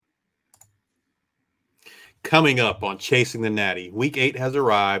Coming up on Chasing the Natty, Week 8 has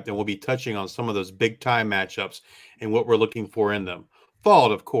arrived, and we'll be touching on some of those big-time matchups and what we're looking for in them.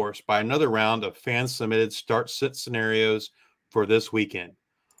 Followed, of course, by another round of fan-submitted start-sit scenarios for this weekend.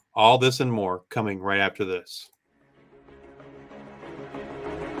 All this and more coming right after this.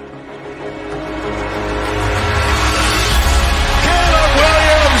 Caleb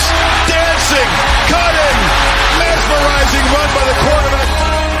Williams dancing, cutting, mesmerizing run by the quarterback.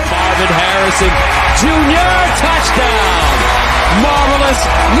 Marvin Harrison Jr. touchdown. Marvelous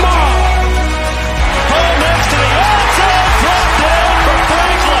Marv. Home next to the outside, flat down for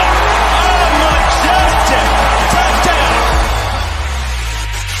Franklin. Oh, majestic touchdown.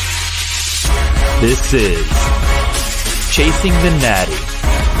 This is Chasing the Natty,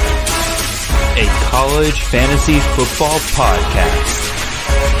 a college fantasy football podcast.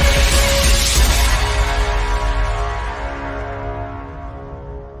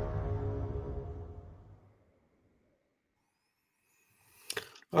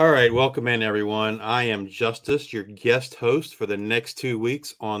 All right, welcome in, everyone. I am Justice, your guest host for the next 2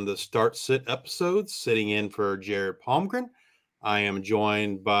 weeks on the Start Sit episodes, sitting in for Jared Palmgren. I am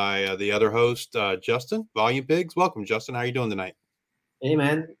joined by the other host, Justin, Volume Pigs. Welcome, Justin. How are you doing tonight? Hey,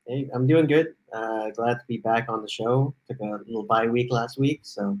 man. Hey, I'm doing good. Glad to be back on the show. Took a little bye week last week,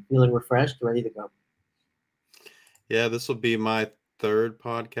 so feeling refreshed, ready to go. Yeah, this will be my third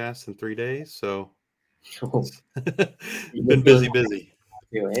podcast in 3 days, so been busy.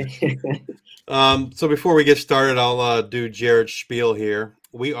 So before we get started, I'll do Jared's spiel here.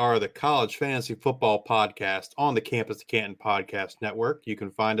 We are the College Fantasy Football Podcast on the Campus to Canton Podcast Network. You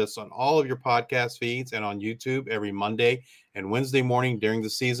can find us on all of your podcast feeds and on YouTube every Monday and Wednesday morning during the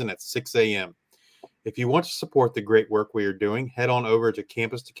season at 6 a.m. If you want to support the great work we are doing, head on over to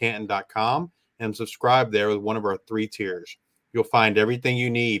campustocanton.com and subscribe there with one of our 3 tiers. You'll find everything you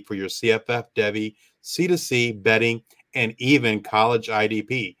need for your CFF, Devy, C2C, betting, and even college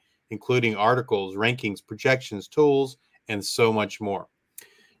IDP, including articles, rankings, projections, tools, and so much more.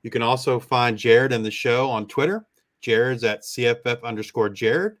 You can also find Jared and the show on Twitter. Jared's at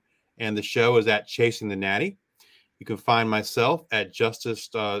CFF_Jared, and the show is at Chasing the Natty. You can find myself at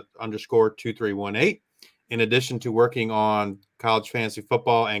Justice_2318. In addition to working on college fantasy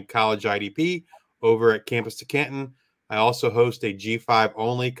football and college IDP over at Campus to Canton, I also host a G5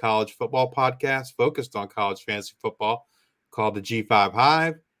 only college football podcast focused on college fantasy football called the G5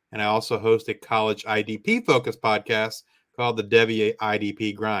 Hive. And I also host a college IDP focused podcast called the Devy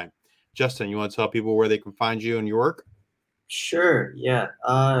IDP Grind. Justin, you want to tell people where they can find you and your work? Sure, yeah.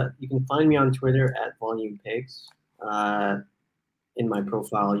 You can find me on Twitter at Volume Pigs. In my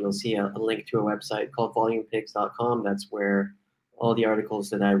profile, you'll see a link to a website called volumepigs.com. That's where all the articles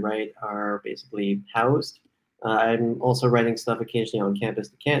that I write are basically housed. I'm also writing stuff occasionally on Campus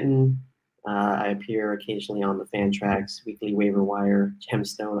to Canton. I appear occasionally on the Fantrax weekly waiver wire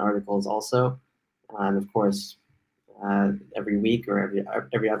gemstone articles also. And of course, every week or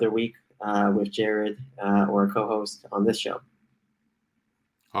every other week with Jared or a co-host on this show.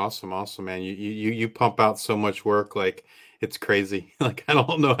 Awesome, man. You pump out so much work, like it's crazy. Like I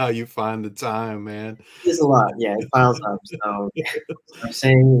don't know how you find the time, man. It's a lot, yeah. It piles up. So I'm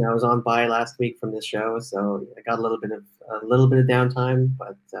saying, I was on bye last week from this show, so I got a little bit of downtime,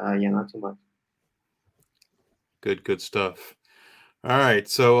 but not too much. Good stuff. All right,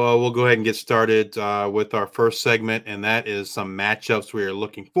 so we'll go ahead and get started with our first segment, and that is some matchups we are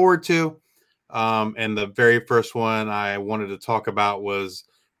looking forward to. And the very first one I wanted to talk about was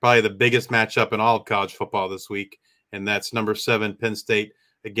probably the biggest matchup in all of college football this week, and that's number 7 Penn State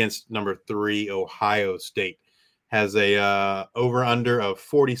against number 3 Ohio State. Has a over-under of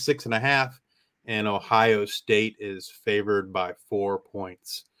 46.5, and Ohio State is favored by 4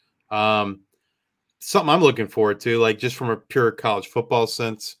 points. Something I'm looking forward to, like just from a pure college football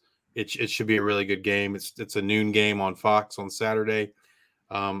sense, it should be a really good game. It's a noon game on Fox on Saturday.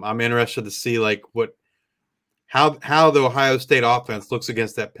 I'm interested to see like how the Ohio State offense looks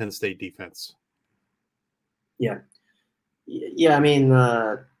against that Penn State defense. Yeah. I mean,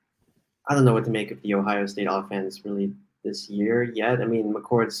 I don't know what to make of the Ohio State offense really this year yet. I mean,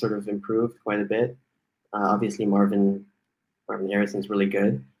 McCord's sort of improved quite a bit. Obviously, Marvin Harrison's really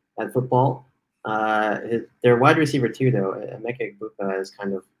good at football. Their wide receiver too, though, Emeka Egbuka has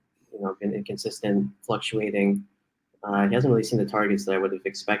kind of been inconsistent, fluctuating. He hasn't really seen the targets that I would have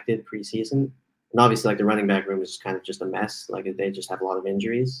expected preseason. And obviously, like the running back room is kind of just a mess. Like they just have a lot of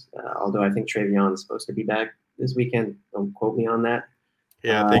injuries. Although I think Travion is supposed to be back this weekend. Don't quote me on that.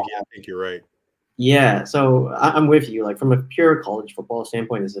 Yeah, I think you're right. Yeah, so I'm with you. Like from a pure college football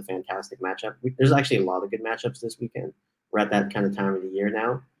standpoint, this is a fantastic matchup. There's actually a lot of good matchups this weekend. We're at that kind of time of the year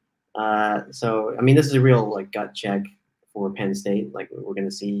now. So I mean, this is a real like gut check for Penn State. Like we're going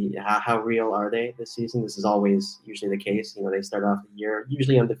to see how real are they this season. This is always usually the case. They start off the year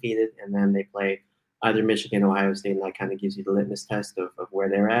usually undefeated, and then they play either Michigan, Ohio State, and that kind of gives you the litmus test of where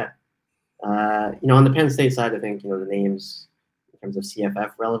they're at. On the Penn State side, I think the names in terms of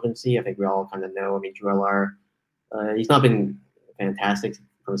CFF relevancy. I think we all kind of know. I mean, Drew L.R. He's not been fantastic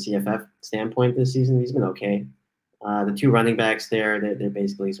from a CFF standpoint this season. He's been okay. The two running backs there, they're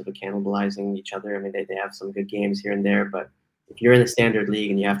basically sort of cannibalizing each other. I mean, they have some good games here and there, but if you're in a standard league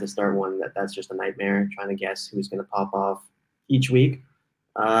and you have to start one, that's just a nightmare trying to guess who's going to pop off each week.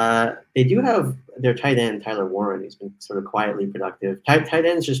 They do have their tight end, Tyler Warren, who's been sort of quietly productive. Tight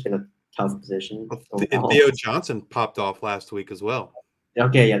end's just been a tough position. Theo Johnson popped off last week as well.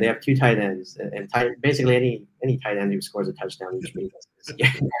 Okay, yeah, they have two tight ends, and basically any tight end who scores a touchdown each week, you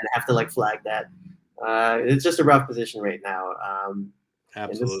have to flag that. It's just a rough position right now.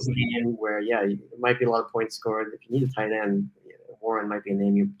 Absolutely. And this is a game where, it might be a lot of points scored. If you need a tight end, Warren might be a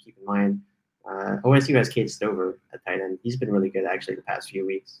name you keep in mind. OSU has Cade Stover at tight end. He's been really good actually the past few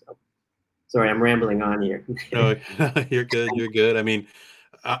weeks. So. Sorry, I'm rambling on here. No, you're good. You're good. I mean,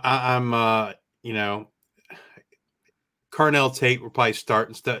 I'm Carnell Tate will probably start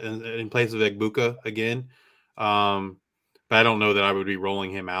in place of Egbuka again. But I don't know that I would be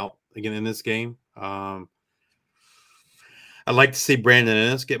rolling him out again in this game. I'd like to see Brandon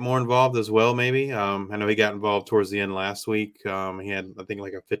Ennis get more involved as well, maybe. I know he got involved towards the end last week. He had, I think,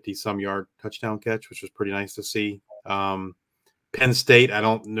 like a 50-some yard touchdown catch, which was pretty nice to see. Penn State, I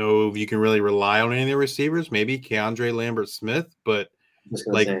don't know if you can really rely on any of the receivers. Maybe Keandre Lambert-Smith, but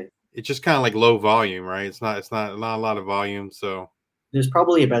it's just kind of like low volume, right? It's not a lot of volume. So there's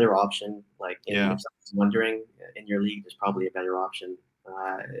probably a better option. If someone's wondering in your league, there's probably a better option.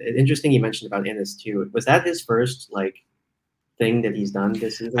 Interesting you mentioned about Ennis too. Was that his first thing that he's done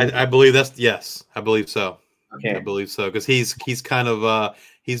this season? I believe yes. I believe so. Okay. I believe so because he's kind of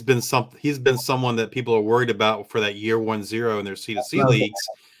he's been someone that people are worried about for that year 1-0 in their C2C leagues,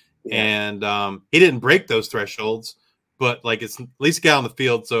 and he didn't break those thresholds, but it's at least get on the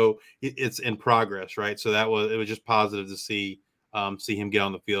field, so it's in progress, right? So it was just positive to see him get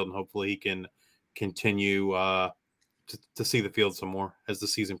on the field, and hopefully he can continue to see the field some more as the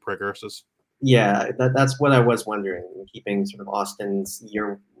season progresses. Yeah, that's what I was wondering, keeping sort of Austin's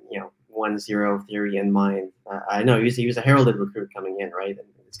year 1-0 theory in mind. I know he was a heralded recruit coming in, right? And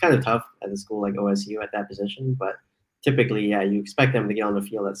it's kind of tough at a school like OSU at that position, but typically, you expect them to get on the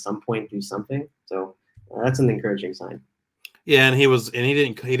field at some point, do something. So that's an encouraging sign. Yeah, and he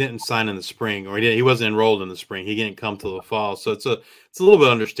didn't sign in the spring, or he wasn't enrolled in the spring. He didn't come till the fall, so it's a little bit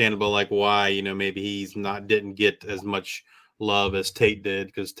understandable, why maybe he's didn't get as much love as Tate did,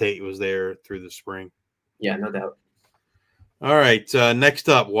 because Tate was there through the spring. Yeah, no doubt. All right, next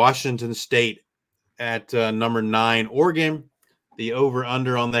up, Washington State at number 9, Oregon. The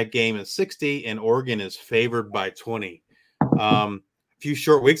over/under on that game is 60, and Oregon is favored by 20. A few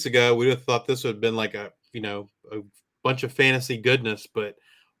short weeks ago, we would have thought this would have been a bunch of fantasy goodness, but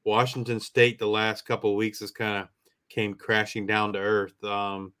Washington State the last couple of weeks has kind of came crashing down to earth.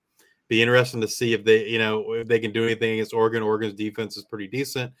 Be interesting to see if they can do anything against Oregon. Oregon's defense is pretty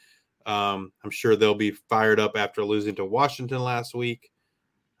decent. I'm sure they'll be fired up after losing to Washington last week.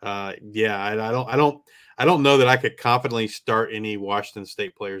 I don't know that I could confidently start any Washington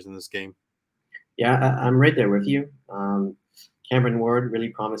State players in this game. Yeah, I'm right there with you. Cameron Ward, really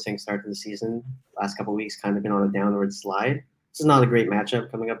promising start to the season. Last couple of weeks, kind of been on a downward slide. This is not a great matchup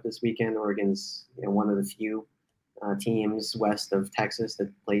coming up this weekend. Oregon's one of the few teams west of Texas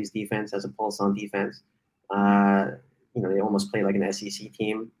that plays defense, has a pulse on defense. They almost play like an SEC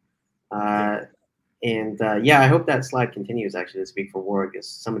team. I hope that slide continues actually this week for Ward, because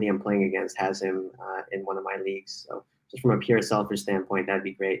somebody I'm playing against has him in one of my leagues. So just from a pure selfish standpoint, that'd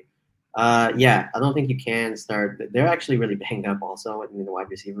be great. I don't think you can start. They're actually really banged up also in the wide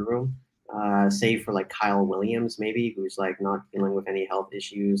receiver room, save for Kyle Williams, maybe, who's not dealing with any health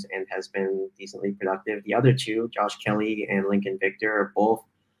issues and has been decently productive. The other two, Josh Kelly and Lincoln Victor, are both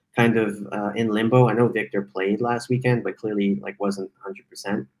kind of in limbo. I know Victor played last weekend, but clearly wasn't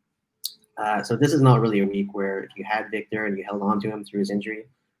 100%. So this is not really a week where if you had Victor and you held on to him through his injury,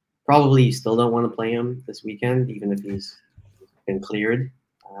 probably you still don't want to play him this weekend, even if he's been cleared.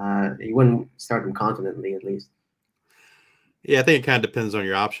 You wouldn't start him confidently, at least. Yeah, I think it kind of depends on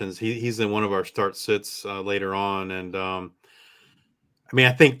your options. He's in one of our start sits later on, and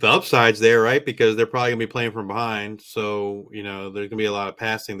I think the upside's there, right? Because they're probably gonna be playing from behind, so there's gonna be a lot of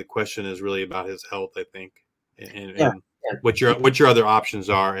passing. The question is really about his health, I think, and what your other options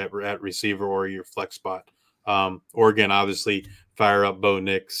are at receiver or your flex spot Oregon obviously fire up Bo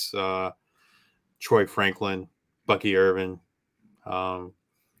Nix, Troy Franklin, Bucky Irvin,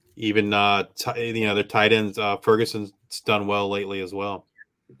 even their tight ends. Ferguson's done well lately as well.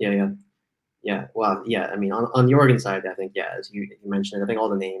 Yeah. Well, yeah. I mean, on the Oregon side, I think as you mentioned, I think all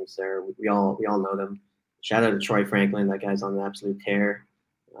the names there, we all know them. Shout out to Troy Franklin. That guy's on an absolute tear.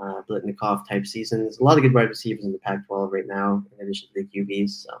 Blitnikoff type season. There's a lot of good wide receivers in the Pac-12 right now, in addition to the QBs.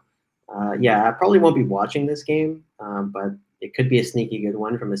 So, I probably won't be watching this game, but it could be a sneaky good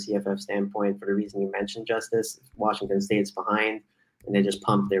one from a CFF standpoint for the reason you mentioned, Justice. Washington State's behind, and they just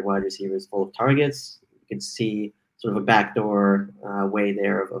pump their wide receivers full of targets. You could see sort of a backdoor way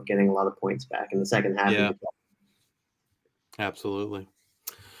there of getting a lot of points back in the second half. Yeah, absolutely.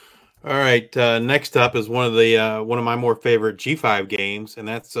 All right, next up is one of my more favorite G5 games, and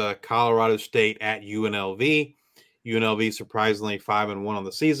that's Colorado State at UNLV. UNLV surprisingly 5-1 on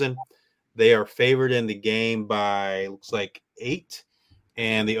the season. They are favored in the game by looks like 8,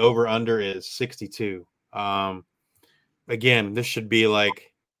 and the over/under is 62. Again, this should be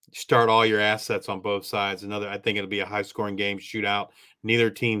like start all your assets on both sides. I think it'll be a high-scoring game, shootout.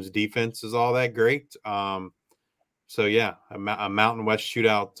 Neither team's defense is all that great. So, yeah, a Mountain West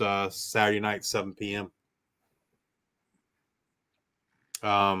shootout Saturday night, 7 p.m.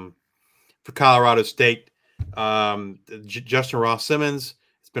 For Colorado State, Justin Ross Simmons,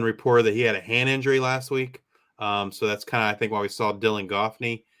 it's been reported that he had a hand injury last week. So that's kind of, I think, why we saw Dylan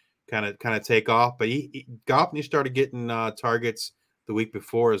Goffney kind of take off. But Goffney started getting targets the week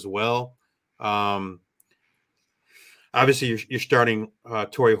before as well. Obviously, you're starting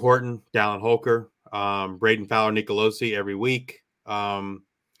Torrey Horton, Dallin Holker, Braden Fowler, Nicolosi every week. Goffney,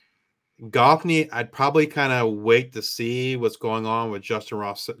 I'd probably kind of wait to see what's going on with Justice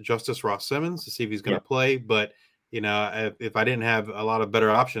Ross Simmons to see if he's going to play. But, if I didn't have a lot of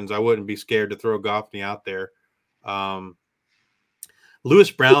better options, I wouldn't be scared to throw Goffney out there.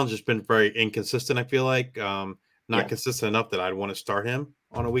 Lewis Brown's just been very inconsistent, I feel like. Not consistent enough that I'd want to start him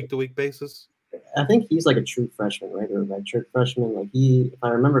on a week-to-week basis. I think he's like a true freshman, right? Or a redshirt freshman. Like if I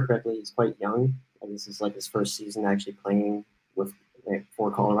remember correctly, he's quite young. This is like his first season actually playing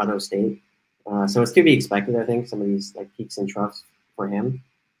for Colorado State. So it's to be expected, I think, some of these like peaks and troughs for him.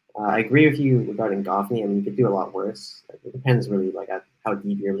 I agree with you regarding Goffney. I mean, you could do a lot worse. It depends really like at how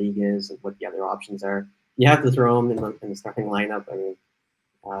deep your league is and what the other options are. You have to throw him in the starting lineup. I mean,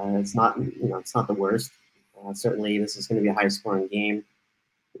 it's not the worst. Certainly, this is going to be a high-scoring game.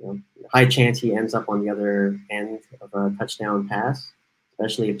 High chance he ends up on the other end of a touchdown pass,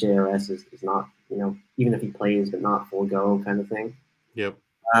 especially if JRS is not, even if he plays but not full go kind of thing. Yep.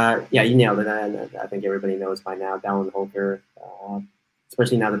 You nailed it. I think everybody knows by now. Dallin Holker,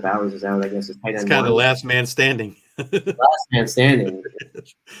 especially now that Bowers is out, I guess it's tight end. It's kind of the last man standing. Last man standing,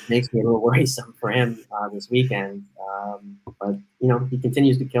 which makes me a little worrisome for him this weekend. But he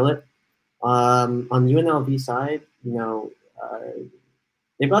continues to kill it. On the UNLV side,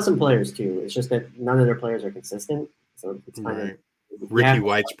 they've got some players too. It's just that none of their players are consistent. So it's kind of Ricky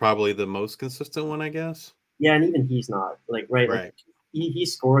White's probably the most consistent one, I guess. Yeah, and even he's not right. Like, he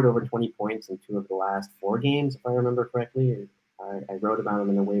scored over 20 points in 2 of the last 4 games, if I remember correctly. I wrote about him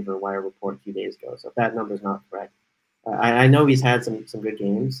in a waiver wire report a few days ago. So if that number's not correct, I know he's had some good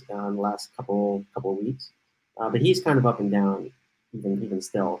games in the last couple of weeks, but he's kind of up and down even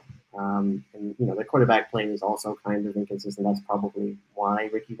still. And the quarterback play is also kind of inconsistent. That's probably why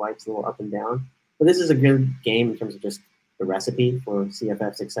Ricky White's a little up and down. But this is a good game in terms of just the recipe for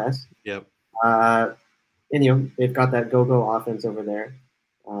CFF success. Yep. And they've got that go-go offense over there.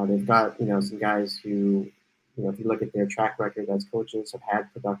 They've got some guys who, if you look at their track record as coaches, have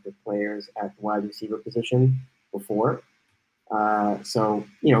had productive players at the wide receiver position before.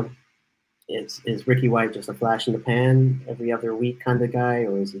 Is Ricky White just a flash in the pan every other week kind of guy,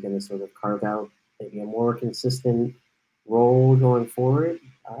 or is he going to sort of carve out maybe a more consistent role going forward?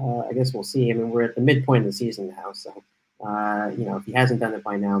 I guess we'll see. I mean, we're at the midpoint of the season now, so if he hasn't done it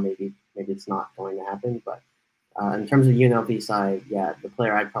by now, maybe it's not going to happen. But in terms of UNLV side, the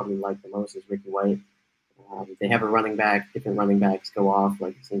player I'd probably like the most is Ricky White. They have a running back. Different running backs go off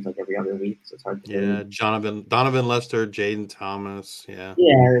it seems like every other week, so it's hard to Donovan Lester, Jaden Thomas. Yeah,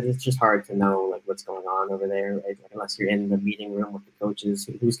 it's just hard to know what's going on over there, right? Unless you're in the meeting room with the coaches.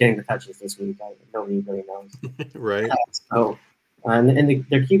 Who's getting the touches this week? Nobody really knows. Right. And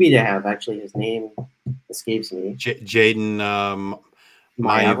their QB they have, actually, his name escapes me. Jaden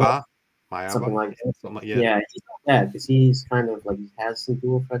Maiava. Something like that. Yeah, he's not bad because he's kind of he has some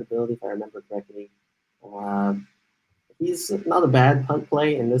dual credibility, if I remember correctly. He's not a bad punt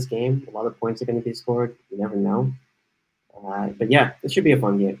play in this game. A lot of points are going to be scored. You never know. But it should be a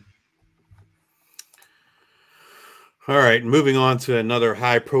fun game. All right, moving on to another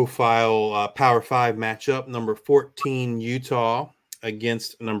high-profile Power 5 matchup. Number 14 Utah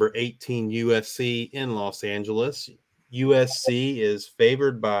against number 18 USC in Los Angeles. USC is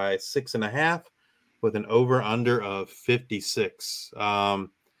favored by 6.5 with an over/under of 56.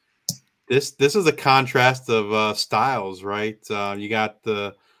 This is a contrast of styles, right? You got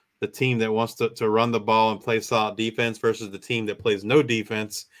the team that wants to run the ball and play solid defense versus the team that plays no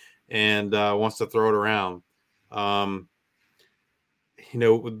defense and wants to throw it around.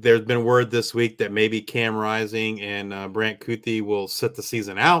 There's been word this week that maybe Cam Rising and Brant Kuthi will sit the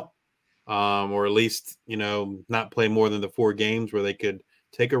season out, or at least, not play more than the 4 games where they could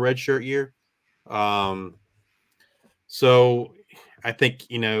take a redshirt year. So I think,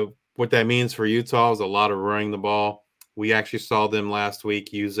 what that means for Utah is a lot of running the ball. We actually saw them last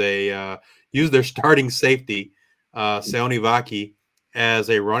week use their starting safety, Seoni Vaki, as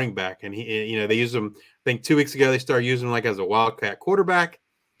a running back. And they used him, I think 2 weeks ago, they started using him like as a wildcat quarterback.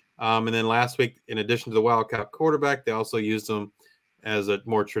 And then last week, in addition to the wildcat quarterback, they also used him as a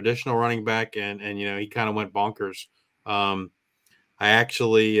more traditional running back. And he kind of went bonkers. I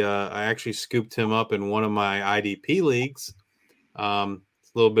actually scooped him up in one of my IDP leagues.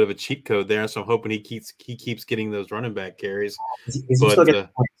 It's a little bit of a cheat code there, so I'm hoping he keeps getting those running back carries. Is he still getting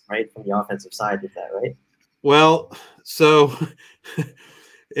points, right, from the offensive side with that, right? Well, so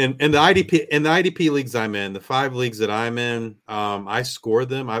in the IDP leagues I'm in, the 5 leagues that I'm in, I score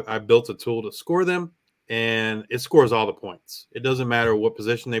them. I built a tool to score them, and it scores all the points. It doesn't matter what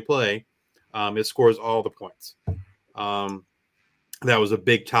position they play. It scores all the points. That was a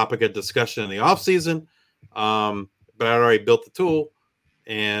big topic of discussion in the offseason. But I already built the tool,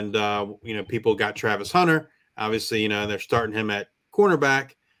 and people got Travis Hunter. Obviously, they're starting him at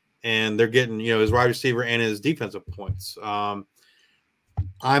cornerback, and they're getting his wide receiver and his defensive points.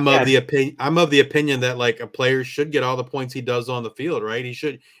 I'm of the opinion that like a player should get all the points he does on the field, right?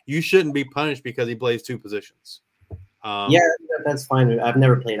 You shouldn't be punished because he plays 2 positions. That's fine. I've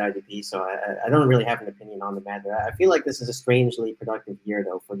never played IDP, so I don't really have an opinion on the matter. I feel like this is a strangely productive year,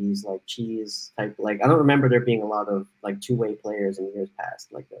 though, for these like cheese type. Like I don't remember there being a lot of like 2-way players in years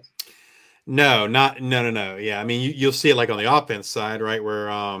past like this. No. Yeah, I mean you'll see it like on the offense side, right? Where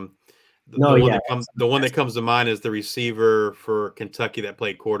the one that comes to mind is the receiver for Kentucky that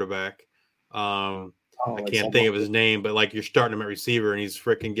played quarterback. I can't think of his name, but like you're starting him at receiver and he's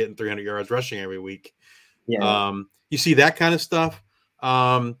freaking getting 300 yards rushing every week. Yeah. You see that kind of stuff.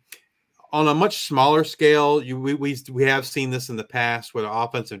 On a much smaller scale, we have seen this in the past with an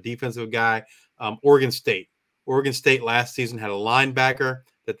offensive defensive guy. Oregon State last season had a linebacker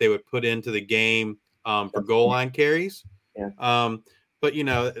that they would put into the game for goal line carries. Yeah. But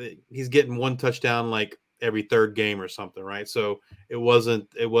he's getting 1 touchdown like every 3rd game or something, right? So it wasn't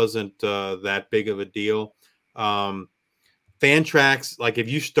that big of a deal. Fantrax, like if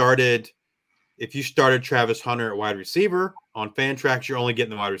you started Travis Hunter at wide receiver on Fantrax, you're only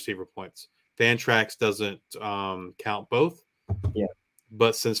getting the wide receiver points. Fantrax doesn't count both. Yeah.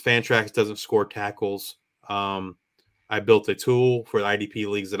 But since Fantrax doesn't score tackles, I built a tool for the IDP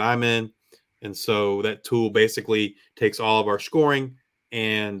leagues that I'm in. And so that tool basically takes all of our scoring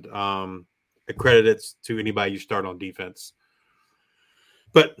and accredits to anybody you start on defense.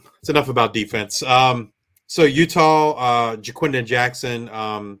 But it's enough about defense. So Utah, Jaquindon Jackson,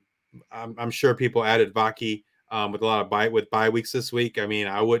 I'm sure people added Vaki with a lot of bye weeks this week. I mean,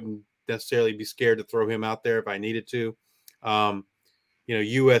 I wouldn't necessarily be scared to throw him out there if I needed to.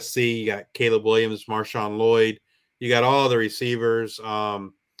 USC, you got Caleb Williams, Marshawn Lloyd. You got all the receivers.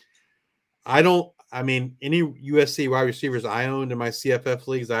 Any USC wide receivers I owned in my CFF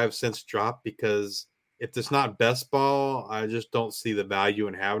leagues, I have since dropped because if it's not best ball, I just don't see the value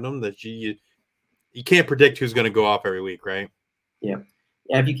in having them. That you can't predict who's going to go off every week, right? Yeah.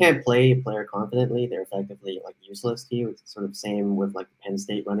 Yeah, if you can't play a player confidently, they're effectively like useless to you. It's sort of same with like the Penn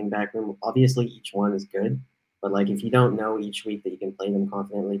State running back room. Obviously, each one is good, but like if you don't know each week that you can play them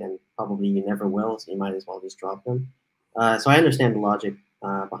confidently, then probably you never will. So you might as well just drop them. So I understand the logic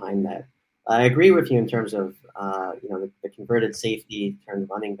behind that. I agree with you in terms of the converted safety turned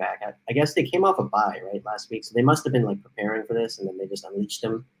running back. I guess they came off a bye right last week, so they must have been like preparing for this, and then they just unleashed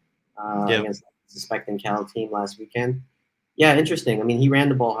him against the Suspecting Cal team last weekend. Yeah, interesting. I mean, he ran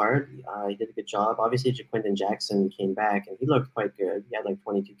the ball hard. He did a good job. Obviously, Jaquindon Jackson came back, and he looked quite good. He had like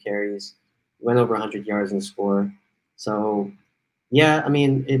 22 carries. He went over 100 yards in the score. So, yeah, I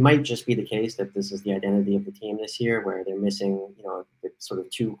mean, it might just be the case that this is the identity of the team this year, where they're missing, the sort of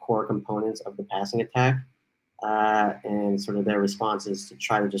 2 core components of the passing attack. And sort of their response is to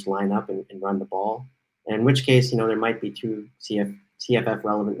try to just line up and run the ball. And in which case, there might be two CFF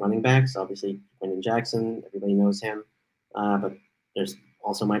relevant running backs. Obviously, Quentin Jackson, everybody knows him, but there's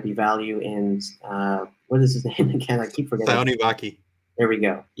also might be value in what is his name again? I keep forgetting. Sauni Vaki. There we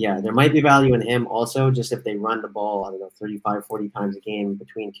go. Yeah, there might be value in him also, just if they run the ball, I don't know, 35, 40 times a game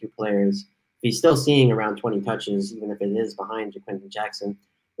between two players. If he's still seeing around 20 touches, even if it is behind Quentin Jackson,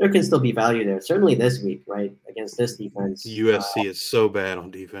 there can still be value there. Certainly this week, right, against this defense. USC is so bad on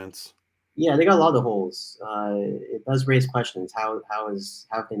defense. Yeah, they got a lot of holes. It does raise questions. How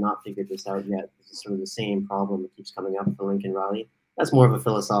have they not figured this out yet? This is sort of the same problem that keeps coming up for Lincoln Riley. That's more of a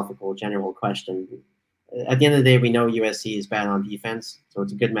philosophical, general question. At the end of the day, we know USC is bad on defense, so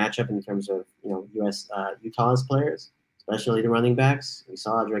it's a good matchup in terms of Utah's players, especially the running backs. We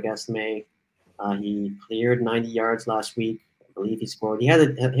saw Drake Estime. He cleared 90 yards last week. I believe he scored. He had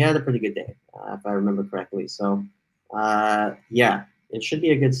a pretty good day, if I remember correctly. So, yeah, it should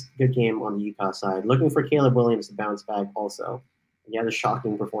be a good game on the Utah side. Looking for Caleb Williams to bounce back. Also, he had a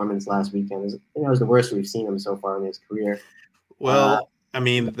shocking performance last weekend. I think that was the worst we've seen him so far in his career. Well. I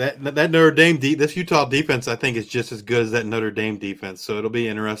mean, that Notre Dame this Utah defense, I think, is just as good as that Notre Dame defense. So it'll be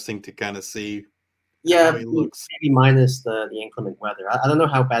interesting to kind of see how he looks. Maybe minus the inclement weather. I don't know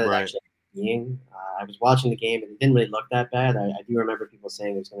how bad it Right. actually is being. I was watching the game, and it didn't really look that bad. I do remember people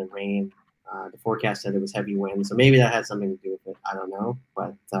saying it was going to rain. The forecast said it was heavy wind, so maybe that had something to do with it. I don't know.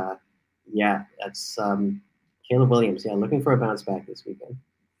 But, yeah, that's Caleb Williams. Yeah, looking for a bounce back this weekend.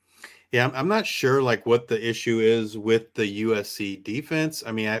 Yeah, I'm not sure like what the issue is with the USC defense.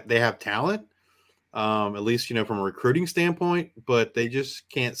 I mean, they have talent, at least from a recruiting standpoint, but they just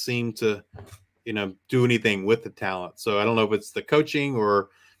can't seem to, do anything with the talent. So I don't know if it's the coaching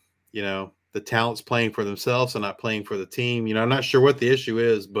or, the talent's playing for themselves and not playing for the team. I'm not sure what the issue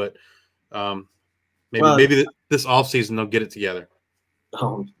is, but maybe this offseason they'll get it together.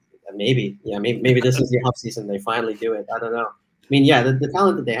 Oh, maybe. Yeah, maybe this is the offseason. They finally do it. I don't know. I mean, yeah, the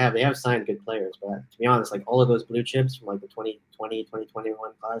talent that they have signed good players. But to be honest, like all of those blue chips from like the 2020,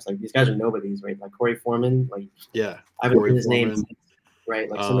 2021 class, like these guys are nobodies, right? Like Corey Foreman, like yeah, I haven't heard his name since,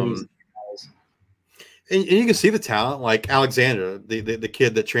 right? Like some of these guys. And you can see the talent, like Alexander, the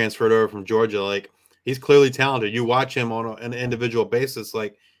kid that transferred over from Georgia. Like he's clearly talented. You watch him on an individual basis,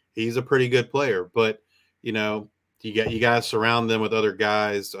 like he's a pretty good player. But you got to surround them with other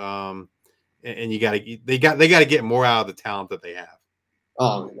guys. And they got to get more out of the talent that they have.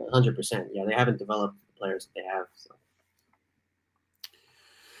 Oh, 100%. Yeah, they haven't developed the players that they have. So.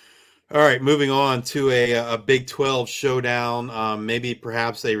 All right, moving on to a Big 12 showdown, maybe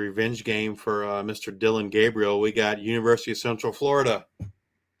perhaps a revenge game for Mr. Dylan Gabriel. We got University of Central Florida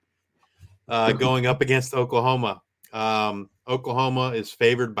going up against Oklahoma. Oklahoma is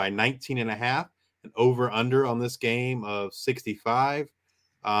favored by 19.5, and over-under on this game of 65.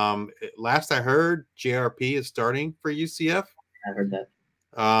 Last I heard, JRP is starting for UCF. I heard that.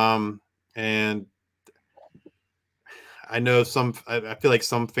 And I know I feel like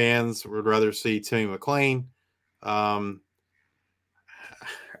some fans would rather see Timmy McClain. I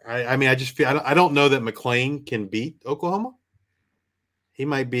mean, I just feel I don't know that McClain can beat Oklahoma. He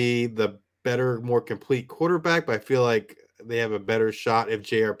might be the better, more complete quarterback, but I feel like they have a better shot if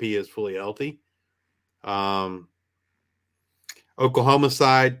JRP is fully healthy. Oklahoma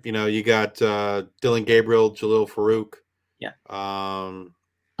side, you got Dylan Gabriel, Jalil Farouk. Yeah.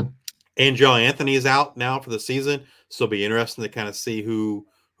 Angel Anthony is out now for the season, so it'll be interesting to kind of see who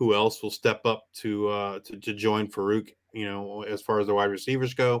else will step up to join Farouk. As far as the wide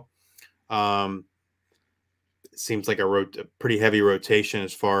receivers go, it seems like a pretty heavy rotation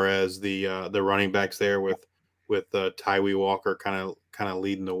as far as the running backs there with Tyree Walker kind of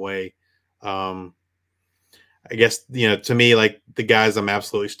leading the way. I guess, to me, like the guys I'm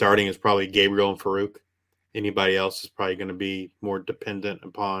absolutely starting is probably Gabriel and Farouk. Anybody else is probably going to be more dependent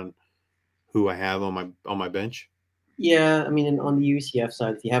upon who I have on my bench. Yeah, I mean, on the UCF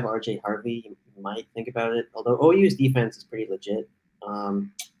side, if you have RJ Harvey, you might think about it. Although OU's defense is pretty legit.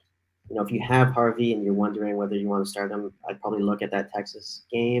 If you have Harvey and you're wondering whether you want to start him, I'd probably look at that Texas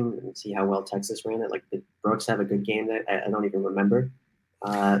game and see how well Texas ran it. Like, did Brooks have a good game that I don't even remember?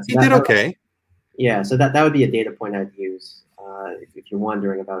 He did okay. Yeah, so that would be a data point I'd use if you're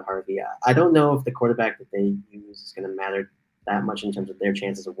wondering about Harvey. I don't know if the quarterback that they use is going to matter that much in terms of their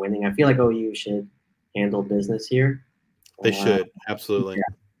chances of winning. I feel like OU should handle business here. They should, absolutely.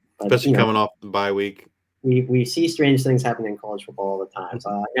 Yeah. But, especially coming off the bye week. We see strange things happen in college football all the time.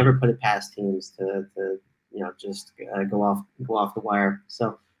 So I never put it past teams to just go off the wire.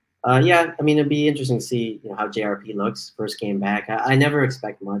 So yeah, I mean, it'd be interesting to see how JRP looks first game back. I never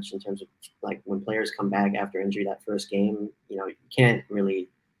expect much in terms of like when players come back after injury that first game. You can't really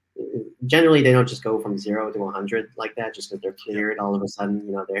generally they don't just go from 0 to 100 like that just because they're cleared all of a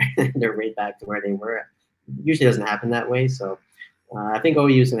sudden. They're they're right back to where they were. It usually doesn't happen that way. So I think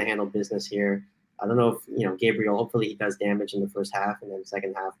OU is going to handle business here. I don't know if Gabriel. Hopefully he does damage in the first half, and then the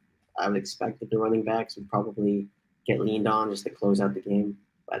second half, I would expect that the running backs would probably get leaned on just to close out the game.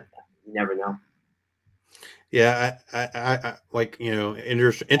 But you never know. Yeah, I like,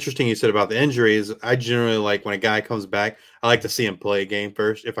 interesting you said about the injuries. I generally like when a guy comes back, I like to see him play a game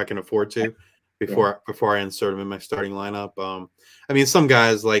first if I can afford to before I insert him in my starting lineup. I mean, some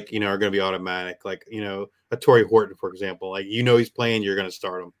guys are going to be automatic, like, a Torrey Horton, for example, like, he's playing, you're going to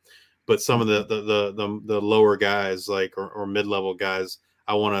start him. But some of the lower guys, like, or mid-level guys,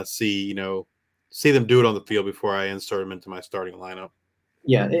 I want to see them do it on the field before I insert them into my starting lineup.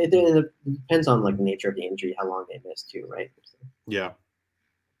 Yeah, it depends on like the nature of the injury, how long they miss too, right? Yeah.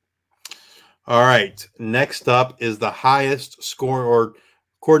 All right. Next up is the highest score, or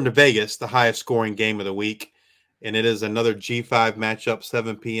according to Vegas, the highest scoring game of the week. And it is another G5 matchup,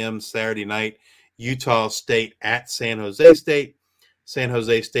 7 p.m. Saturday night, Utah State at San Jose State. San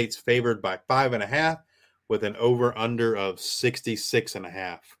Jose State's favored by 5.5 with an over-under of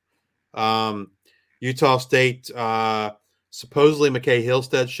 66.5. Utah State, supposedly McKay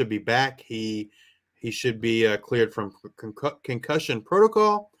Hillstead should be back. He should be cleared from concussion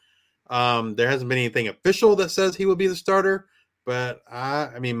protocol. There hasn't been anything official that says he will be the starter, but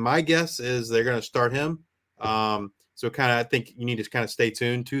I mean, my guess is they're going to start him. So I think you need to kind of stay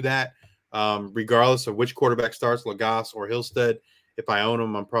tuned to that. Regardless of which quarterback starts, Lagasse or Hillstead, if I own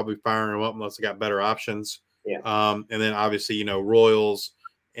them, I'm probably firing them up unless I got better options. Yeah. And then obviously, Royals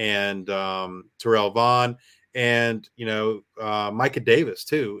and Terrell Vaughn and, Micah Davis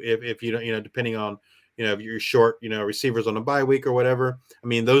too. If you don't, depending on, if you're short, receivers on a bye week or whatever. I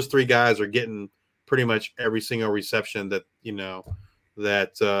mean, those three guys are getting pretty much every single reception that,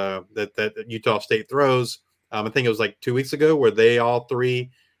 that Utah State throws. I think it was like 2 weeks ago where they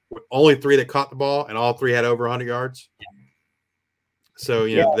only three that caught the ball and all three had over 100 yards. Yeah. So,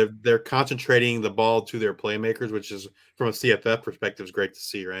 they're concentrating the ball to their playmakers, which is, from a CFF perspective, is great to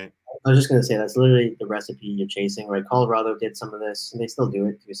see, right? I was just going to say that's literally the recipe you're chasing, right? Colorado did some of this, and they still do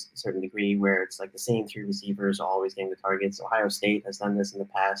it to a certain degree, where it's like the same three receivers are always getting the targets. Ohio State has done this in the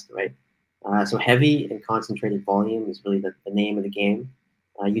past, right? So heavy and concentrated volume is really the name of the game.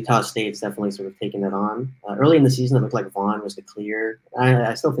 Utah State's definitely sort of taken that on. Early in the season, it looked like Vaughn was the clear.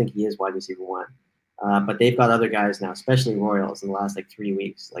 I still think he is wide receiver one. But they've got other guys now, especially Royals, in the last 3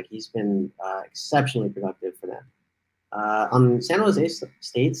 weeks. Like, he's been exceptionally productive for them. On San Jose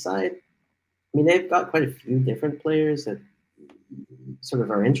State's side, I mean, they've got quite a few different players that sort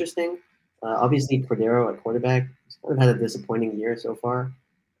of are interesting. Obviously, Cordero at quarterback has kind of had a disappointing year so far.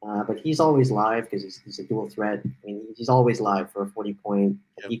 But he's always live because he's a dual threat. I mean, he's always live for a 40-point.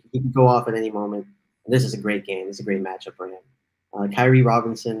 Yep. He can go off at any moment. And this is a great game. It's a great matchup for him. Kyrie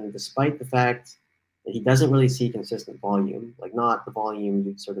Robinson, despite the fact that he doesn't really see consistent volume, like not the volume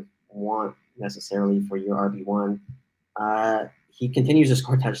you'd sort of want necessarily for your RB1, he continues to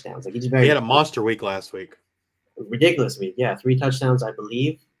score touchdowns. Like, he had a monster week last week. Ridiculous week. Yeah, 3 touchdowns, I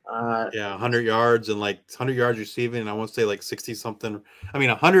believe. 100 yards and 100 yards receiving, and I want to say 60 something. I mean,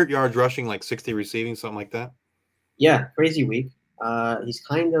 100 yards rushing, 60 receiving, something like that. Yeah, crazy week. He's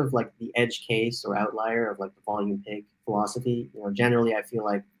kind of like the edge case or outlier of the volume pig philosophy. Generally, I feel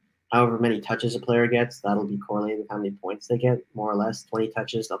like however many touches a player gets, that'll be correlated with how many points they get, more or less. 20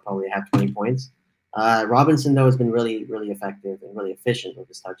 touches, they'll probably have 20 points. Robinson, though, has been really, really effective and really efficient with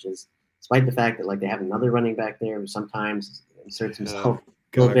his touches, despite the fact that they have another running back there who sometimes inserts himself.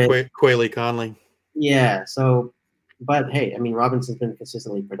 Quayle Conley. Yeah. So, but hey, I mean, Robinson's been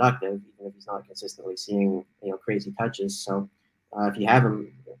consistently productive, even if he's not consistently seeing crazy touches. So, if you have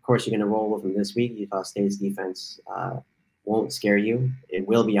him, of course, you're going to roll with him this week. Utah State's defense won't scare you. It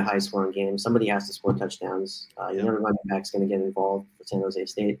will be a high-scoring game. Somebody has to score touchdowns. Another running back's going to get involved for San Jose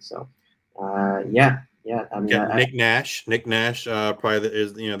State. So, yeah. I mean, Nick Nash. Nick Nash probably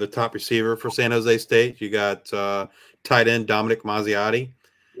is the top receiver for San Jose State. You got tight end Dominic Maziotti.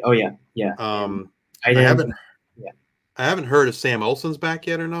 Oh yeah. I haven't heard if Sam Olsen's back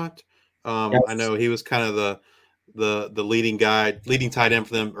yet or not. Yes. I know he was kind of the leading tight end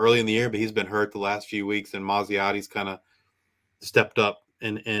for them early in the year, but he's been hurt the last few weeks, and Mazziotti's kind of stepped up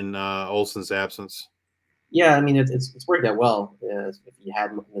in Olsen's absence. Yeah, I mean, it's worked out well. If you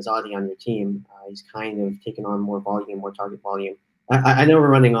had Mazzotti on your team, he's kind of taken on more volume, more target volume. I know we're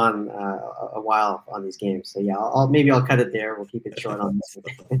running on a while on these games, so yeah, I'll cut it there. We'll keep it short on this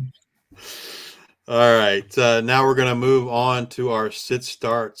one. All right, now we're going to move on to our sit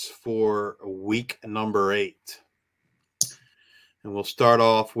starts for week number 8. And we'll start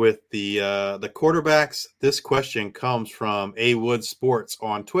off with the quarterbacks. This question comes from A Wood Sports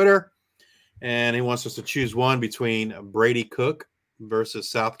on Twitter, and he wants us to choose one between Brady Cook versus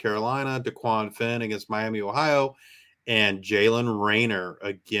South Carolina, DeQuan Finn against Miami, Ohio, and Jalen Rayner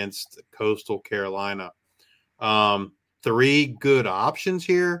against Coastal Carolina. Three good options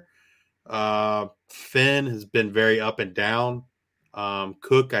here. Finn has been very up and down.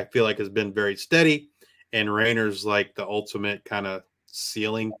 Cook, I feel like, has been very steady. And Rayner's like the ultimate kind of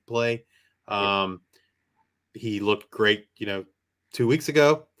ceiling play. He looked great, 2 weeks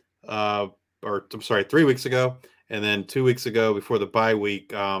ago, 3 weeks ago. And then 2 weeks ago before the bye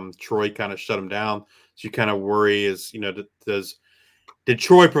week, Troy kind of shut him down. So you kind of worry did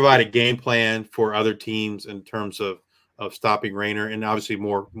Troy provide a game plan for other teams in terms of stopping Rayner? And obviously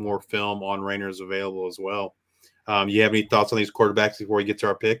more film on Rayner is available as well. You have any thoughts on these quarterbacks before we get to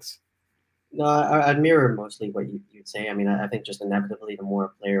our picks? No, I'd mirror mostly what you'd say. I mean, I think just inevitably the more a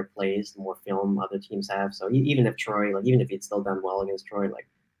player plays, the more film other teams have. So even if Troy, even if he'd still done well against Troy,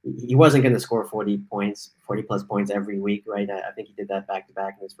 he wasn't going to score 40 plus points every week, right? I think he did that back to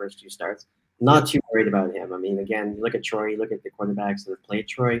back in his first two starts. Not too worried about him. I mean, again, you look at Troy, you look at the quarterbacks that have played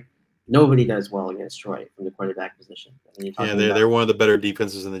Troy. Nobody does well against Troy from the quarterback position. I mean, they're one of the better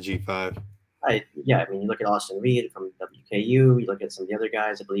defenses in the G5. I mean, you look at Austin Reed from WKU. You look at some of the other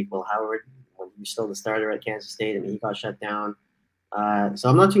guys. I believe Will Howard, when he was still the starter at Kansas State, I mean, he got shut down. So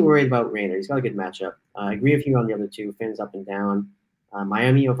I'm not too worried about Rayner. He's got a good matchup. I agree with you on the other two. Finn's up and down.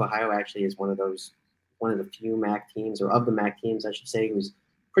 Miami of Ohio actually is one of the few MAC teams, or of the MAC teams, I should say, who's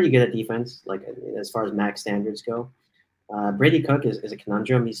pretty good at defense, like as far as MAC standards go. Brady Cook is a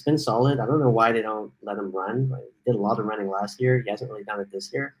conundrum. He's been solid. I don't know why they don't let him run. He did a lot of running last year. He hasn't really done it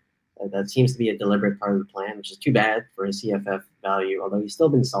this year. That seems to be a deliberate part of the plan, which is too bad for his CFF value, although he's still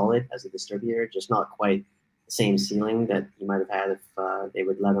been solid as a distributor, just not quite the same ceiling that he might have had if they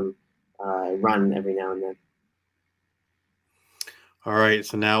would let him run every now and then. All right,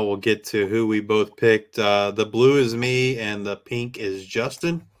 so now we'll get to who we both picked. The blue is me and the pink is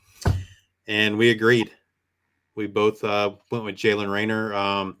Justin. And we agreed. We both went with Jalen Rayner.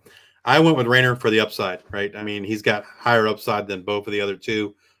 I went with Rayner for the upside, right? I mean, he's got higher upside than both of the other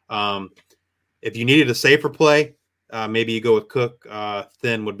two. If you needed a safer play, maybe you go with Cook.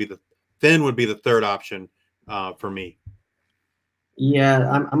 Finn would be the third option for me.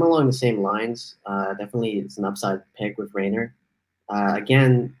 Yeah, I'm along the same lines. Definitely, it's an upside pick with Rayner.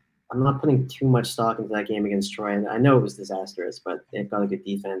 Again, I'm not putting too much stock into that game against Troy. I know it was disastrous, but they've got a good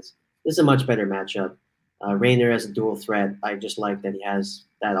defense. This is a much better matchup. Rayner as a dual threat, I just like that he has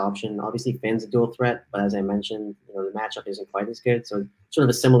that option. Obviously, Finn's a dual threat, but as I mentioned, the matchup isn't quite as good. So sort of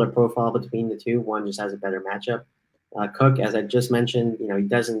a similar profile between the two. One just has a better matchup. Cook, as I just mentioned,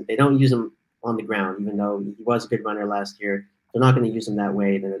 they don't use him on the ground, even though he was a good runner last year. They're not going to use him that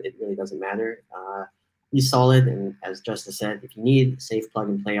way, then it really doesn't matter. He's solid, and as Justice said, if you need a safe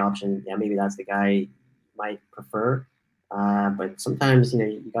plug-and-play option, yeah, maybe that's the guy you might prefer. But sometimes,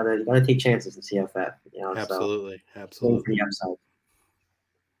 you gotta take chances in CFF. Absolutely. Pretty upside.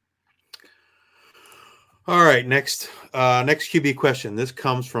 All right, next QB question. This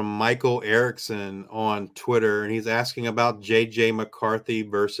comes from Michael Erickson on Twitter, and he's asking about J.J. McCarthy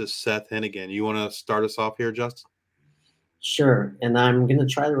versus Seth Hennigan. You want to start us off here, Justin? Sure, and I'm going to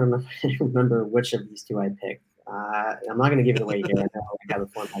try to remember which of these two I picked. I'm not going to give it away here. I know how the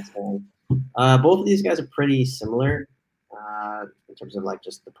format's going. Both of these guys are pretty similar in terms of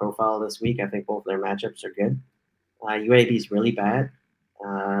just the profile this week. I think both of their matchups are good. UAB is really bad.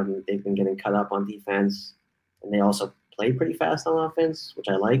 They've been getting cut up on defense, and they also play pretty fast on offense, which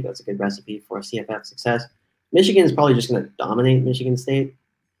I like. That's a good recipe for CFF success. Michigan is probably just going to dominate Michigan State.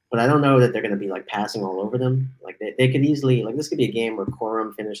 But I don't know that they're going to be passing all over them. They could easily this could be a game where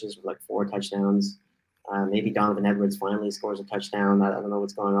Corum finishes with 4 touchdowns. Maybe Donovan Edwards finally scores a touchdown. I don't know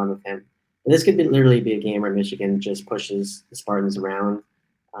what's going on with him. But this could literally be a game where Michigan just pushes the Spartans around.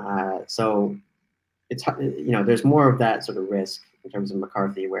 So it's there's more of that sort of risk in terms of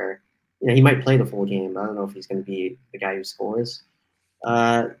McCarthy, where he might play the full game, but I don't know if he's going to be the guy who scores.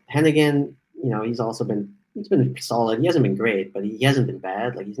 Hennigan, he's been solid. He hasn't been great, but he hasn't been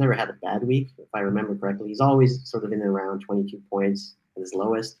bad. He's never had a bad week, if I remember correctly. He's always sort of in and around 22 points at his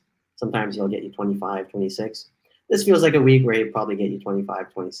lowest. Sometimes he'll get you 25, 26. This feels like a week where he'll probably get you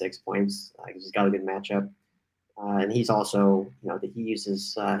 25, 26 points. He's got a good matchup. And he's also, he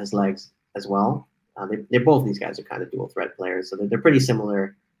uses his legs as well. They're both these guys are kind of dual threat players, so they're pretty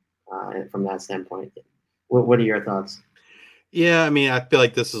similar from that standpoint. What are your thoughts? Yeah, I mean, I feel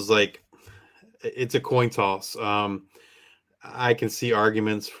like this is it's a coin toss. I can see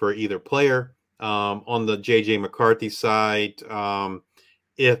arguments for either player. On the JJ McCarthy side,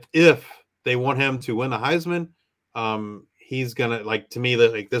 if they want him to win the Heisman, he's gonna to me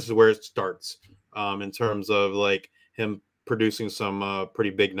this is where it starts in terms of him producing some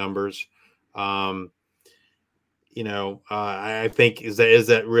pretty big numbers. I think is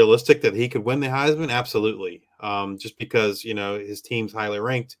that realistic that he could win the Heisman? Absolutely. Just because his team's highly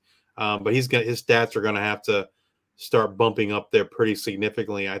ranked, but his stats are gonna have to start bumping up there pretty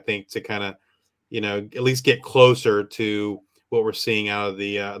significantly, I think, to kind of at least get closer to what we're seeing out of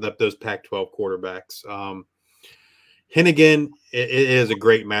those Pac-12 quarterbacks. Hennigan, it is a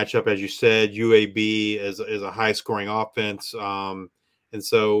great matchup, as you said. UAB is a high-scoring offense, and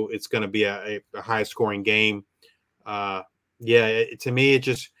so it's going to be a high-scoring game. To me, it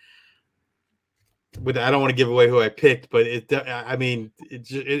just I don't want to give away who I picked, but it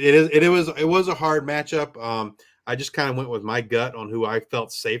was a hard matchup. I just kind of went with my gut on who I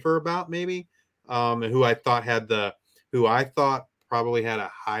felt safer about, maybe, and who I thought probably had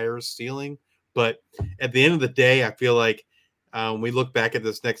a higher ceiling. But at the end of the day, I feel like when we look back at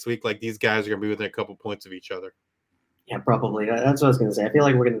this next week, these guys are going to be within a couple points of each other. Yeah, probably. That's what I was going to say. I feel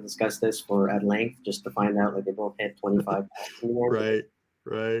like we're going to discuss this at length just to find out they both hit 25. Right.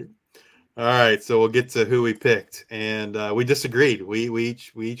 All right, so we'll get to who we picked, and we disagreed. We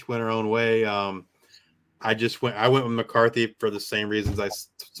each went our own way. I went with McCarthy for the same reasons I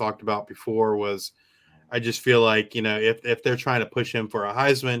talked about before. Was I just feel like if they're trying to push him for a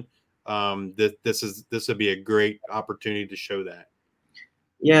Heisman, this would be a great opportunity to show that.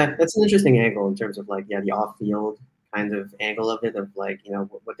 Yeah, that's an interesting angle in terms of the off-field kind of angle of it, of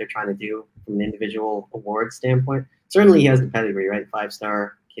what they're trying to do from an individual award standpoint. Certainly, he has the pedigree, right?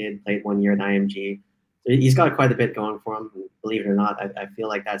 5-star kid, played 1 year at IMG. So he's got quite a bit going for him. And believe it or not, I feel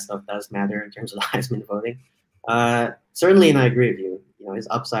like that stuff does matter in terms of the Heisman voting. Certainly, and I agree with you. His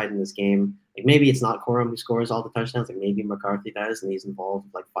upside in this game, maybe it's not Corum who scores all the touchdowns, maybe McCarthy does, and he's involved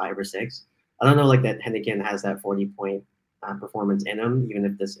with 5 or 6. I don't know that Hennigan has that 40-point performance in him, even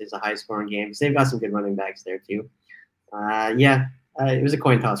if this is a high-scoring game, because they've got some good running backs there too. It was a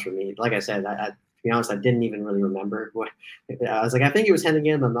coin toss for me. Like I said, to be honest, I didn't even really remember. I was I think it was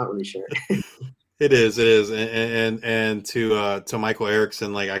Hennigan, but I'm not really sure. It is, and to Michael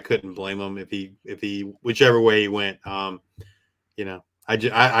Erickson, I couldn't blame him if he whichever way he went. I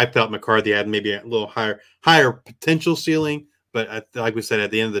felt McCarthy had maybe a little higher potential ceiling, but like we said,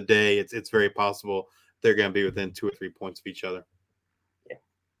 at the end of the day, it's very possible they're going to be within 2 or 3 points of each other. Yeah.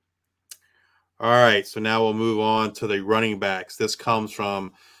 All right, so now we'll move on to the running backs. This comes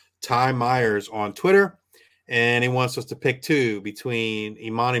from Ty Myers on Twitter, and he wants us to pick 2 between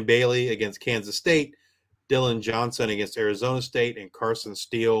Imani Bailey against Kansas State, Dylan Johnson against Arizona State, and Carson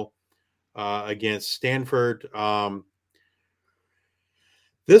Steele against Stanford.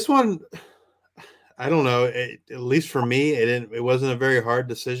 This one, I don't know. At least for me, it wasn't a very hard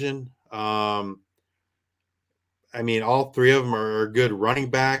decision. All 3 of them are good running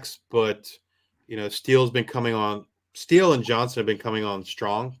backs, but Steele and Johnson have been coming on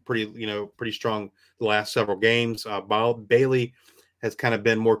strong, pretty strong the last several games. Bailey has kind of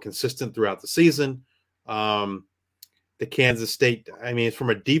been more consistent throughout the season. The Kansas State, from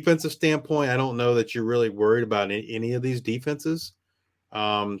a defensive standpoint, I don't know that you're really worried about any of these defenses.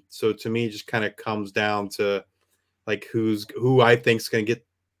 So to me, it just kind of comes down to who I think is going to get,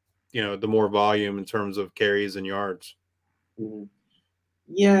 the more volume in terms of carries and yards. Mm-hmm.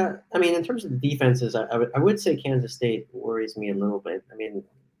 Yeah, in terms of the defenses, I would say Kansas State worries me a little bit.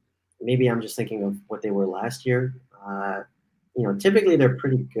 Maybe I'm just thinking of what they were last year. Typically they're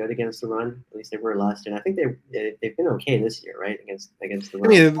pretty good against the run. At least they were last year. And I think they've been okay this year, right? Against the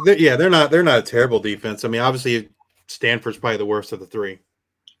run. They're not a terrible defense. Obviously Stanford's probably the worst of the 3.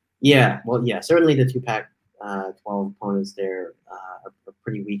 Yeah, well, yeah, certainly the 2 Pac-12 opponents there are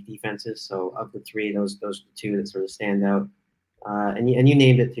pretty weak defenses. So of the 3, those are the 2 that sort of stand out. And you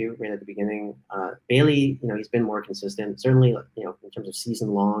named it too right at the beginning. Bailey, he's been more consistent. Certainly, in terms of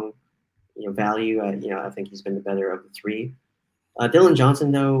season-long, value, I think he's been the better of the 3. Dylan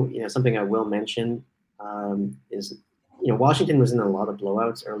Johnson, though, something I will mention is, Washington was in a lot of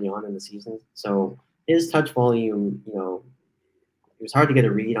blowouts early on in the season, so his touch volume, it was hard to get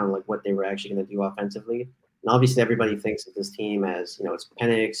a read on what they were actually going to do offensively. And obviously, everybody thinks of this team as it's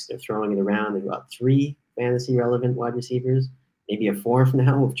Penix. They're throwing it around. They've got 3 fantasy relevant wide receivers, maybe a 4th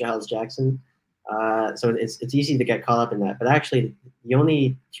now with Giles Jackson. So it's easy to get caught up in that. But actually, the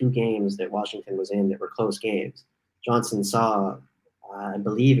only 2 games that Washington was in that were close games, Johnson saw, I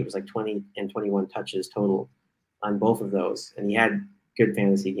believe it was 20 and 21 touches total on both of those. And he had good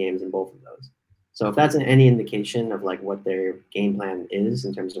fantasy games in both of those. So if that's any indication of like what their game plan is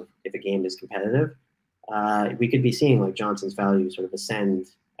in terms of if a game is competitive, we could be seeing like Johnson's value sort of ascend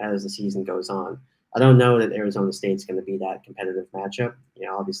as the season goes on. I don't know that Arizona State's going to be that competitive matchup.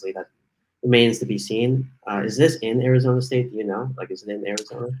 Obviously that remains to be seen. Is this in Arizona State? Do you know? Like, is it in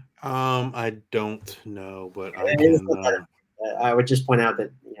Arizona? I don't know, but I It is can. competitive. I would just point out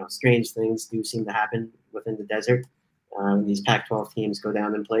that strange things do seem to happen within the desert. These Pac-12 teams go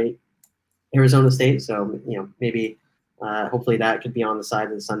down and play Arizona State, so maybe hopefully that could be on the side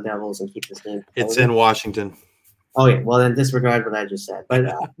of the Sun Devils and keep this game competitive. It's in Washington. Oh yeah, well then disregard what I just said.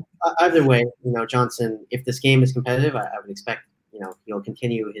 But either way, Johnson, if this game is competitive, I would expect he'll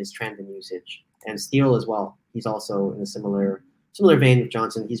continue his trend in usage and Steele as well. He's also in a similar vein with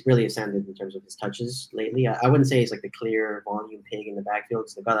Johnson. He's really ascended in terms of his touches lately. I wouldn't say he's like the clear volume pig in the backfield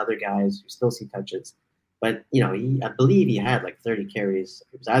because they've got other guys who still see touches. But I believe he had like 30 carries.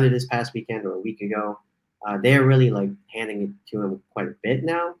 It was either this past weekend or a week ago. They're really like handing it to him quite a bit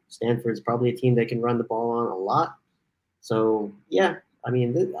now. Stanford's probably a team they can run the ball on a lot. So yeah, I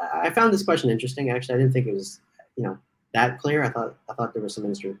mean, I found this question interesting. Actually, I didn't think it was that clear. I thought there were some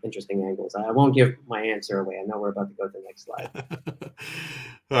interesting angles. I won't give my answer away. I know we're about to go to the next slide.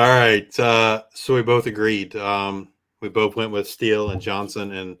 All right, so we both agreed. We both went with Steele and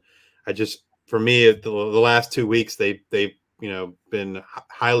Johnson, and for me, the last 2 weeks they've been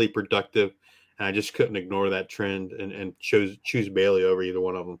highly productive, and I just couldn't ignore that trend and choose Bailey over either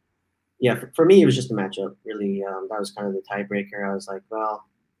one of them. Yeah, for me, it was just a matchup, really. That was kind of the tiebreaker. I was like, well,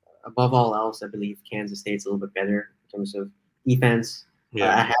 above all else, I believe Kansas State's a little bit better in terms of defense.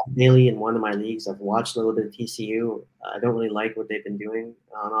 Yeah. I have Bailey in one of my leagues. I've watched a little bit of TCU. I don't really like what they've been doing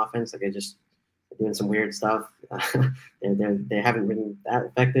on offense. Like, they're doing some weird stuff. They haven't been that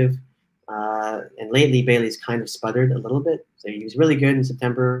effective. And lately, Bailey's kind of sputtered a little bit. So he was really good in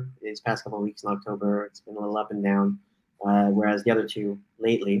September. These past couple of weeks in October, it's been a little up and down. Whereas the other two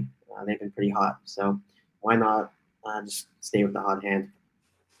lately, they've been pretty hot. So why not just stay with the hot hand?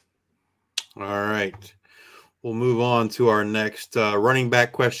 All right. We'll move on to our next running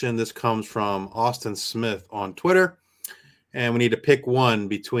back question. This comes from Austin Smith on Twitter. And we need to pick one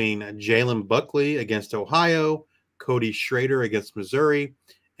between Jalen Buckley against Ohio, Cody Schrader against Missouri,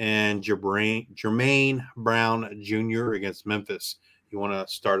 and Jermaine Brown Jr. against Memphis. You want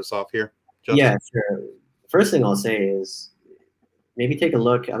to start us off here, Justin? Yeah, sure. First thing I'll say is maybe take a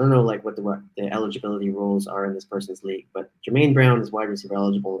look. I don't know like what the eligibility rules are in this person's league, but Jermaine Brown is wide receiver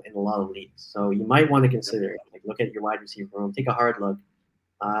eligible in a lot of leagues. So you might want to consider, like, look at your wide receiver room, take a hard look,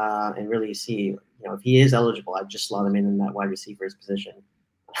 and really see, if he is eligible, I'd just slot him in that wide receiver's position,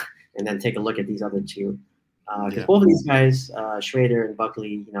 and then take a look at these other two. Because both of these guys, Schrader and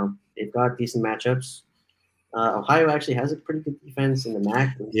Buckley, they've got decent matchups. Ohio actually has a pretty good defense in the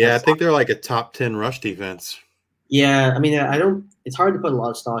MAC. Yeah, I think they're like a top 10 rush defense. Yeah, I mean, it's hard to put a lot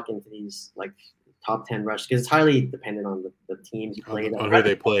of stock into these like top 10 rush because it's highly dependent on the teams you played. On who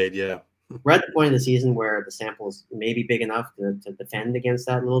they played, yeah. We're at the point of the season where the sample is maybe big enough to defend against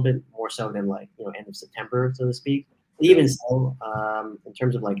that a little bit more so than like end of September, so to speak. But even so, in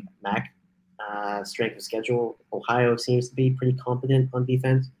terms of like MAC strength of schedule, Ohio seems to be pretty competent on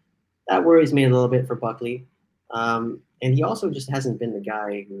defense. That worries me a little bit for Buckley. And he also just hasn't been the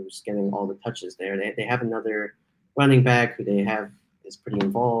guy who's getting all the touches there. They have another running back who they have is pretty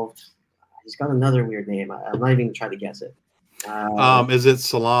involved. He's got another weird name. I'm not even going to try to guess it. Is it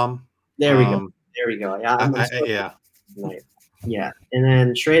Salam? There we go. There we go. Yeah. Yeah. And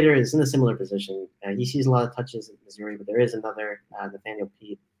then Schrader is in a similar position. He sees a lot of touches in Missouri, but there is another Nathaniel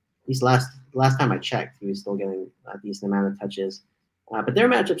Pete. At least last time I checked, he was still getting a decent amount of touches. But their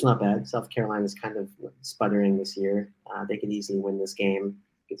matchup's not bad. South Carolina's kind of sputtering this year. They could easily win this game.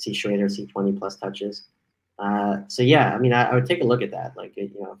 You could see Schrader see 20 plus touches. So yeah, I mean, I would take a look at that. Like,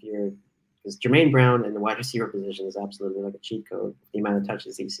 because Jermaine Brown in the wide receiver position is absolutely like a cheat code. The amount of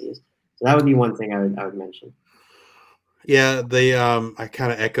touches he sees. So that would be one thing I would mention. Yeah, I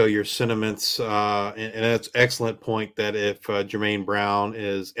kind of echo your sentiments, and that's an excellent point that if Jermaine Brown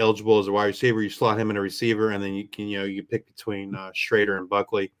is eligible as a wide receiver, you slot him in a receiver, and then you can you pick between Schrader and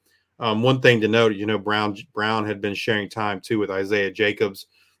Buckley. One thing to note, Brown had been sharing time too with Isaiah Jacobs,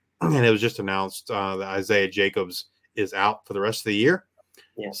 and it was just announced that Isaiah Jacobs is out for the rest of the year.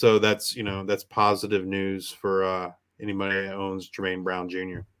 Yeah. So that's positive news for anybody that owns Jermaine Brown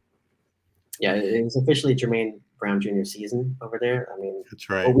Jr. Yeah, it's officially Jermaine Brown Jr. season over there. I mean, that's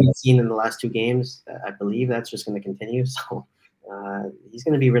right. What we've seen in the last two games, I believe that's just going to continue. So he's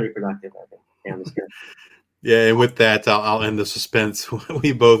going to be really productive, I think, down the stretch. Yeah, and with that, I'll end the suspense.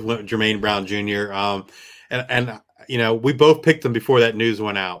 We both went with Jermaine Brown Jr. And we both picked them before that news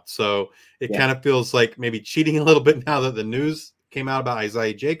went out. So it kind of feels like maybe cheating a little bit now that the news came out about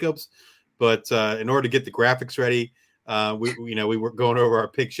Isaiah Jacobs. But in order to get the graphics ready, we were going over our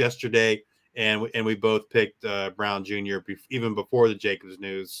picks yesterday, and we both picked Brown Jr. Even before the Jacobs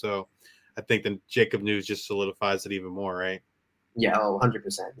news. So I think the Jacob news just solidifies it even more, right? Yeah, 100%.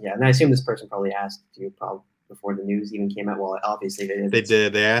 Yeah, and I assume this person probably asked you probably before the news even came out. Well, obviously they did. They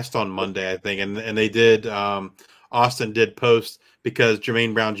did. They asked on Monday, I think, and they did. Austin did post, because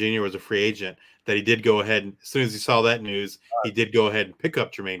Jermaine Brown Jr. was a free agent, that he did go ahead, and as soon as he saw that news, he did go ahead and pick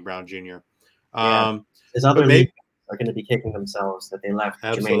up Jermaine Brown Jr. His other leagues are going to be kicking themselves that they left.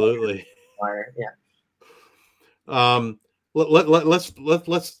 Absolutely. Jermaine. Yeah.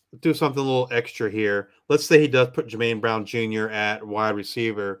 Let's do something a little extra here. Let's say he does put Jermaine Brown Jr. at wide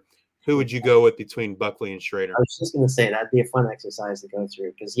receiver. Who would you go with between Buckley and Schrader? I was just going to say that'd be a fun exercise to go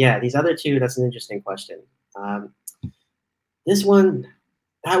through, because these other two, that's an interesting question. This one,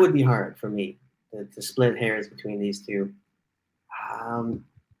 that would be hard for me to split hairs between these two.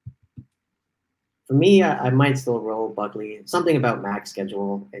 For me, I might still roll Buckley. Something about Mac's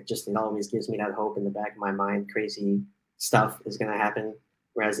schedule, it always gives me that hope in the back of my mind. Crazy stuff is going to happen.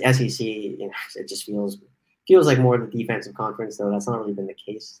 Whereas SEC, it just feels like more of the defensive conference, though that's not really been the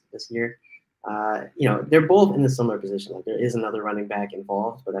case this year. They're both in a similar position. Like, there is another running back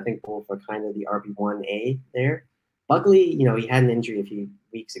involved, but I think both are kind of the RB1A there. Buckley, he had an injury a few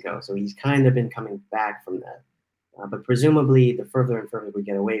weeks ago, so he's kind of been coming back from that. But presumably, the further and further we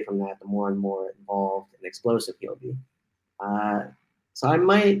get away from that, the more and more involved and explosive he'll be. So I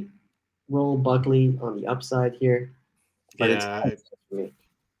might roll Buckley on the upside here. But it's for me.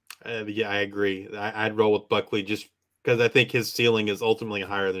 I agree. I'd roll with Buckley just because I think his ceiling is ultimately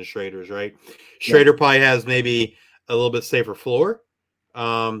higher than Schrader's, right? Schrader probably has maybe a little bit safer floor.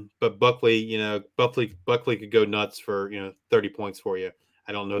 But Buckley could go nuts for 30 points for you.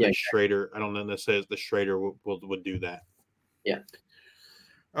 I don't know that Schrader. I don't know necessarily the Schrader would do that. Yeah.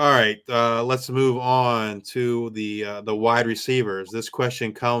 All right. Let's move on to the wide receivers. This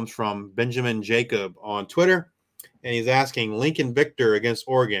question comes from Benjamin Jacob on Twitter, and he's asking Lincoln Victor against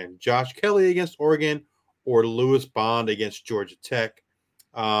Oregon, Josh Kelly against Oregon, or Lewis Bond against Georgia Tech.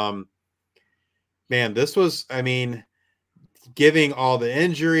 Man, this was, giving all the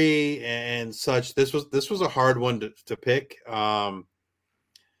injury and such, this was a hard one to pick.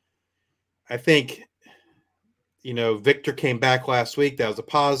 I think, Victor came back last week. That was a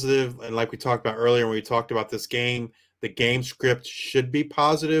positive. And like we talked about earlier when we talked about this game, the game script should be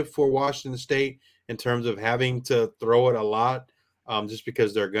positive for Washington State in terms of having to throw it a lot, just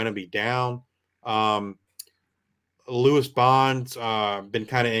because they're going to be down. Lewis Bond's been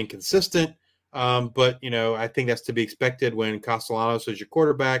kind of inconsistent. But, I think that's to be expected when Castellanos is your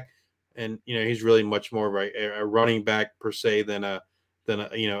quarterback. And, he's really much more of a running back per se than a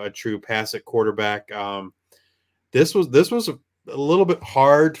true pass at quarterback. This was a little bit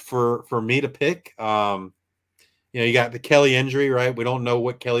hard for me to pick. You got the Kelly injury, right? We don't know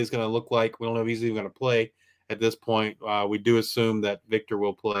what Kelly's going to look like. We don't know if he's even going to play at this point. We do assume that Victor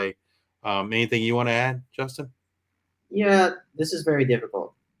will play. Anything you want to add, Justin? Yeah, this is very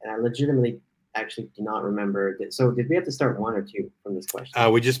difficult. And I legitimately actually do not remember. So did we have to start one or two from this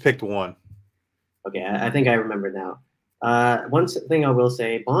question? We just picked one. Okay, I think I remember now. One thing I will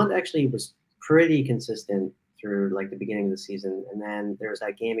say, Bond actually was pretty consistent through like the beginning of the season. And then there was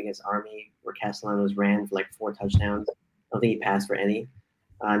that game against Army where Castellanos ran for like 4 touchdowns. I don't think he passed for any.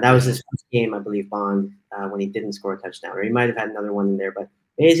 That was his first game, I believe, Bond, when he didn't score a touchdown. Or he might have had another one in there. But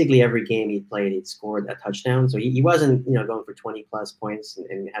basically every game he played, he'd scored a touchdown. So he wasn't, going for 20-plus points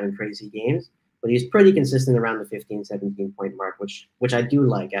and having crazy games. But he was pretty consistent around the 15, 17-point mark, which I do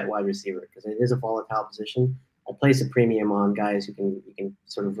like at wide receiver because it is a volatile position. I place a premium on guys you can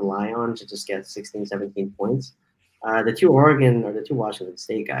sort of rely on to just get 16, 17 points. The two Washington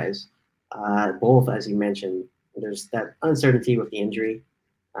State guys, both, as you mentioned, there's that uncertainty with the injury,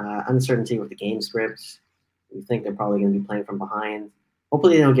 uncertainty with the game scripts. You think they're probably going to be playing from behind.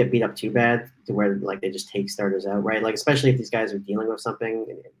 Hopefully they don't get beat up too bad to where like they just take starters out, right? Like especially if these guys are dealing with something,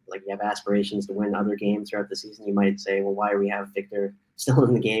 like you have aspirations to win other games throughout the season, you might say, well, why do we have Victor still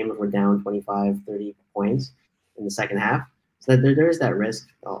in the game if we're down 25, 30 points in the second half? So there is that risk,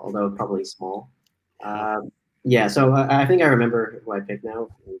 although probably small. So I think I remember who I picked now.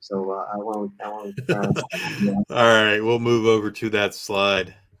 So I won't. All right, we'll move over to that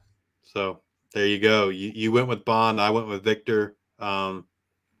slide. So there you go. You went with Bond. I went with Victor.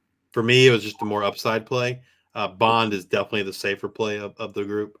 For me, it was just a more upside play. Bond is definitely the safer play of the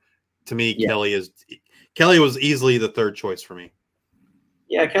group. To me, Kelly was easily the third choice for me.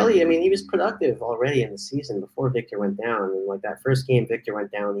 Yeah, Kelly, I mean, he was productive already in the season before Victor went down. And like that first game Victor went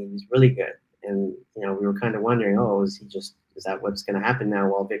down, he was really good. And, we were kind of wondering, oh, is that what's going to happen now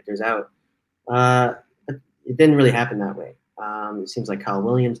while Victor's out? But it didn't really happen that way. It seems like Kyle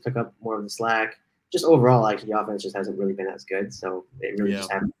Williams took up more of the slack. Just overall, actually, the offense just hasn't really been as good. So they really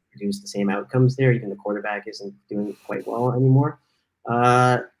just haven't produced the same outcomes there. Even the quarterback isn't doing quite well anymore.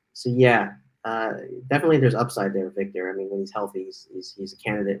 So yeah, definitely there's upside there, Victor. I mean, when he's healthy, he's a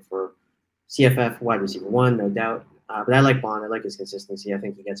candidate for CFF wide receiver one, no doubt. But I like Bond. I like his consistency. I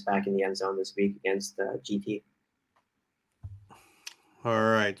think he gets back in the end zone this week against GT.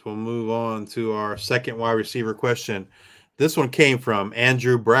 All right, we'll move on to our second wide receiver question. This one came from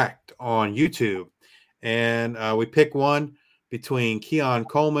Andrew Bracht on YouTube, and we pick one between Keon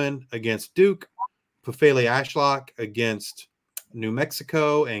Coleman against Duke, Pufele Ashlock against New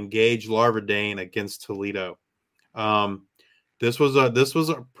Mexico, and Gage Larverdane against Toledo. This was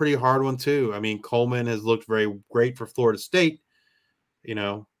a pretty hard one too. I mean, Coleman has looked very great for Florida State.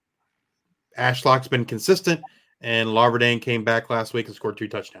 Ashlock's been consistent, and Larverdane came back last week and scored 2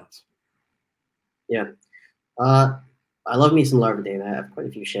 touchdowns. Yeah. I love me some Larverdane. I have quite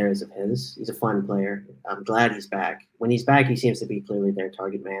a few shares of his. He's a fun player. I'm glad he's back. When he's back, he seems to be clearly their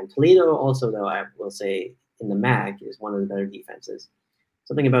target man. Toledo also, though, I will say, in the MAC is one of the better defenses.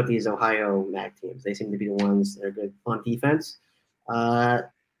 Something about these Ohio MAC teams. They seem to be the ones that are good on defense.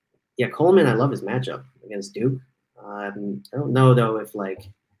 Coleman, I love his matchup against Duke. I don't know, though, if it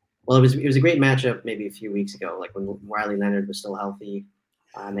was a great matchup maybe a few weeks ago, like when Riley Leonard was still healthy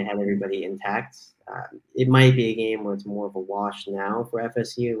and they had everybody intact. It might be a game where it's more of a wash now for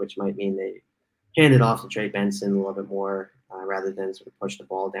FSU, which might mean they hand it off to Trey Benson a little bit more rather than sort of push the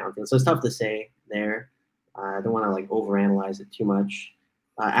ball downfield. So it's tough to say there. I don't want to overanalyze it too much.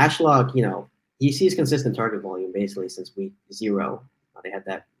 Ashlock, he sees consistent target volume basically since week 0.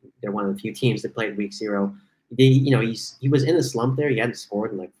 They're one of the few teams that played week 0. He was in a slump there. He hadn't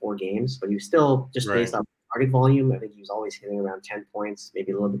scored in 4 games, but he was still just based off target volume. I think he was always hitting around 10 points,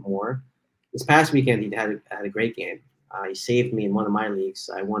 maybe a little bit more. This past weekend, he had a great game. He saved me in one of my leagues.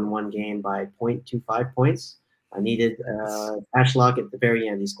 I won one game by 0.25 points. I needed Ashlock at the very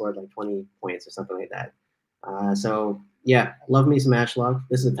end. He scored 20 points or something like that. Love me some Ashlock.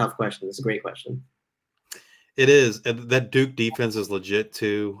 This is a tough question. This is a great question. It is. That Duke defense is legit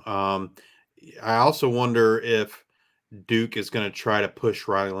too. I also wonder if Duke is going to try to push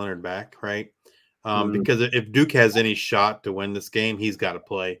Riley Leonard back, right? Because if Duke has any shot to win this game, he's got to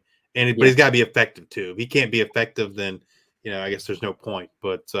play. But he's got to be effective too. If he can't be effective, then I guess there's no point.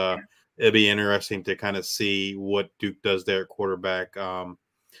 But it'd be interesting to kind of see what Duke does there at quarterback. So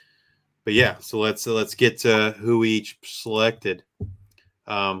let's get to who we each selected.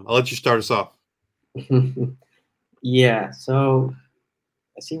 I'll let you start us off. Yeah. So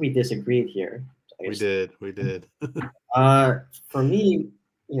I see we disagreed here. We did. For me,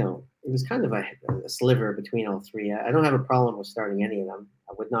 it was kind of a sliver between all 3. I don't have a problem with starting any of them.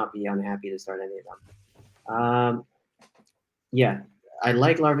 I would not be unhappy to start any of them. I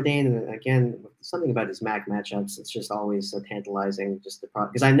like Larverdane, and again, something about his MAC matchups, it's just always so tantalizing.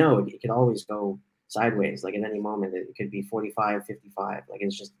 Because I know it could always go sideways. At any moment, it could be 45, 55.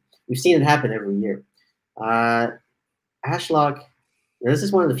 It's just we've seen it happen every year. Ashlock. This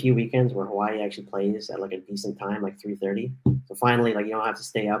is one of the few weekends where Hawaii actually plays at a decent time, 3:30. So finally, you don't have to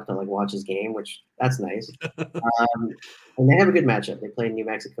stay up to watch his game, which that's nice. And they have a good matchup. They play New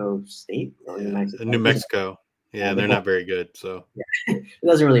Mexico State. New Mexico. Yeah, they're not very good. So it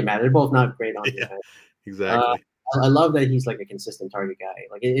doesn't really matter. They're both not great on defense. Exactly. I love that he's a consistent target guy.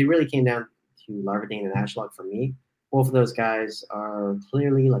 It really came down to Larverdane and Ashlock for me. Both of those guys are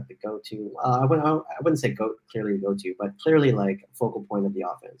clearly the go-to. I wouldn't say clearly the go-to, but clearly a focal point of the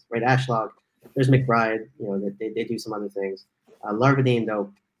offense, right? Ashlock, there's McBride. They do some other things. Larverdane,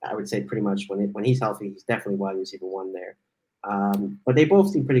 though, I would say pretty much when he's healthy, he's definitely wide receiver 1 there. But they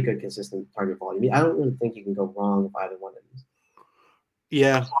both see pretty good consistent target volume. I don't really think you can go wrong with either one of these.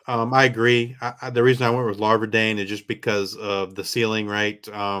 Yeah, I agree. The reason I went with Larverdane is just because of the ceiling, right?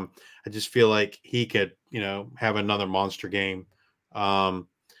 I just feel like he could, have another monster game.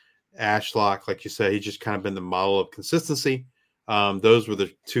 Ashlock, like you said, he's just kind of been the model of consistency. Those were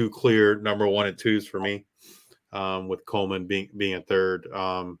the 2 clear number 1 and 2s for me, with Coleman being a third.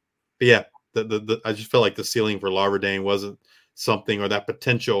 I just felt like the ceiling for Larverdane wasn't something, or that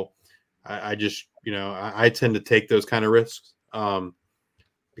potential. I just, I tend to take those kind of risks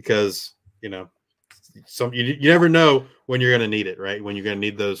because, you never know when you're going to need it, right? When you're going to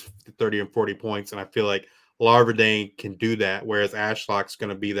need those 30 and 40 points. And I feel like Larverdane can do that, whereas Ashlock's going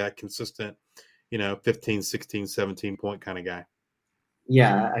to be that consistent, 15, 16, 17 point kind of guy.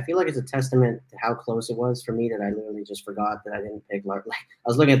 Yeah, I feel like it's a testament to how close it was for me that I literally just forgot that I didn't pick Like, I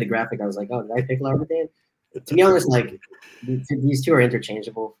was looking at the graphic, I was like, oh, did I pick Larvardane? To be honest, like these two are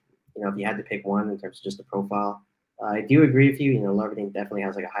interchangeable. If you had to pick one in terms of just the profile, I do agree with you. Larvardane definitely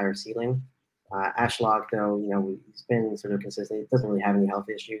has like a higher ceiling. Ashlock, though, he's been sort of consistent. He doesn't really have any health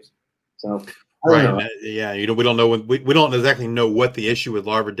issues, so I don't Right. know. And yeah, we don't know we don't exactly know what the issue with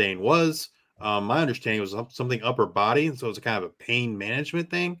Larvardane was. My understanding was something upper body, and so it's kind of a pain management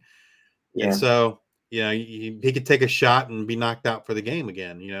thing. And Yeah, so, he could take a shot and be knocked out for the game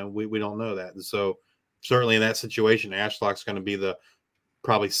again. We don't know that. And so certainly in that situation, Ashlock's going to be the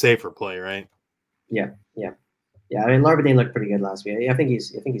probably safer play, right? yeah, yeah, yeah. I mean, Larvardane looked pretty good last week. I think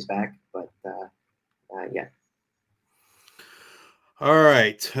he's back, but yeah. All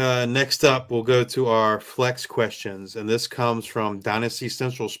right. Next up, we'll go to our flex questions. And this comes from Dynasty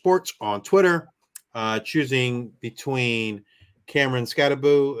Central Sports on Twitter, choosing between Cameron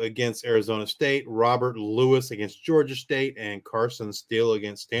Scattaboo against Arizona State, Robert Lewis against Georgia State, and Carson Steele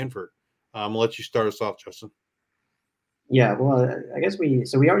against Stanford. I'll let you start us off, Justin. Yeah, well, I guess we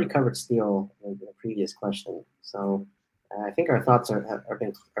already covered Steele in the previous question, so I think our thoughts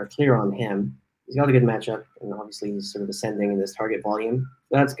are clear on him. He's got a good matchup, and obviously he's sort of ascending in this target volume.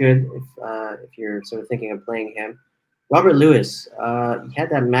 So that's good if you're sort of thinking of playing him. Robert Lewis, he had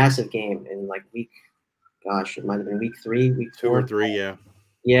that massive game in like it might have been week 3, week 2 or 4. 3, yeah.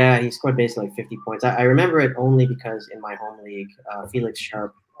 Yeah, he scored basically like 50 points. I remember it only because in my home league, Felix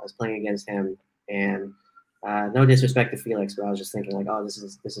Sharp, I was playing against him, and no disrespect to Felix, but I was just thinking like, oh,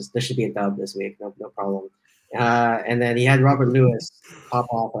 this should be a dub this week, no problem. And then he had Robert Lewis pop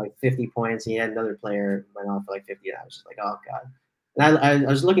off like 50 points. He had another player went off for like 50. And I was just like, oh god. And I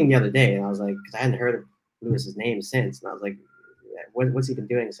was looking the other day, and I was like, because I hadn't heard of Lewis's name since, and I was like, what's he been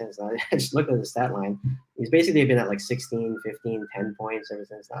doing since? And I just looked at the stat line. He's basically been at like 16, 15, 10 points ever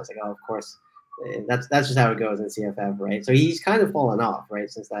since. And I was like, oh, of course. And that's just how it goes in CFF, right? So he's kind of fallen off, right,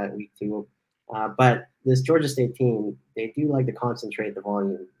 since that week 2. But this Georgia State team, they do like to concentrate the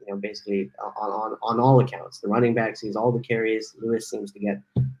volume, basically on all accounts. The running back sees all the carries. Lewis seems to get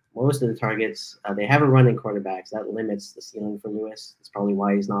most of the targets. They have a running quarterback, so that limits the ceiling for Lewis. That's probably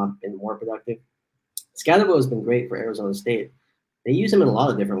why he's not been more productive. Scatterbo has been great for Arizona State. They use him in a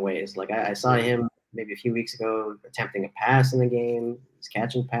lot of different ways. Like I saw him maybe a few weeks ago attempting a pass in the game. He's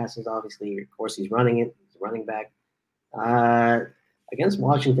catching passes, obviously. Of course, he's running it. He's a running back. Against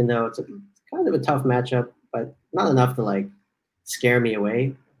Washington, though, it's kind of a tough matchup, but not enough to like scare me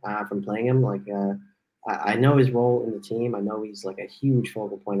away from playing him. Like I know his role in the team. I know he's like a huge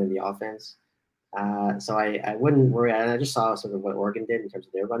focal point in the offense. So I wouldn't worry. And I just saw sort of what Oregon did in terms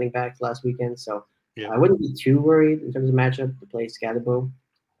of their running backs last weekend. So Yeah. I wouldn't be too worried in terms of matchup to play Scatterbo.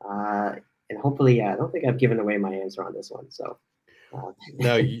 And hopefully, I don't think I've given away my answer on this one. So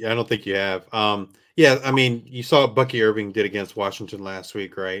No, I don't think you have. Yeah, I mean, you saw what Bucky Irving did against Washington last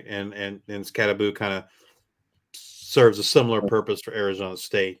week, right? And Scattaboo kind of serves a similar purpose for Arizona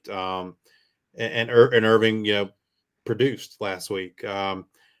State. And Irving, produced last week.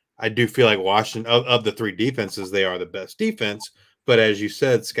 I do feel like Washington of the 3 defenses, they are the best defense. But as you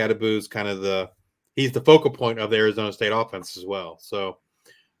said, Scattaboo's kind of he's the focal point of the Arizona State offense as well. So,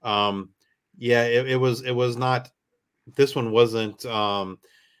 yeah, it was not. This one wasn't.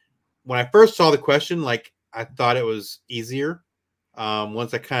 When I first saw the question, like I thought it was easier.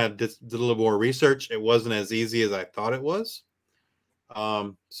 Once I kind of did a little more research, it wasn't as easy as I thought it was.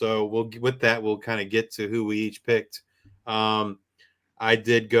 So we'll kind of get to who we each picked. I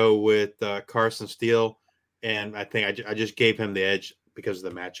did go with Carson Steele, and I think I just gave him the edge because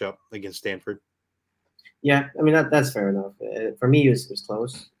of the matchup against Stanford. Yeah, I mean that's fair enough. For me, it was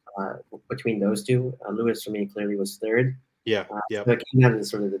close between those two. Lewis for me clearly was third. Yeah, yeah. So it came down to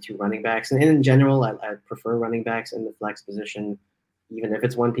sort of the 2 running backs, and in general, I prefer running backs in the flex position, even if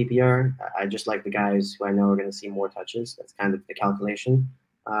it's 1 PPR. I just like the guys who I know are going to see more touches. That's kind of the calculation.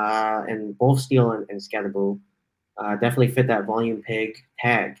 And both Steele and Scatterbo definitely fit that volume pig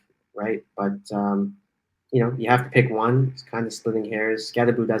tag, right? But you have to pick one. It's kind of splitting hairs.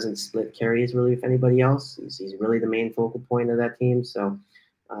 Scatterbo doesn't split carries really with anybody else. He's really the main focal point of that team. So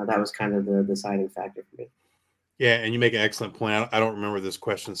that was kind of the deciding factor for me. Yeah, and you make an excellent point. I don't remember this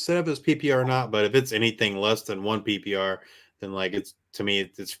question set up as PPR or not, but if it's anything less than 1 PPR, then like it's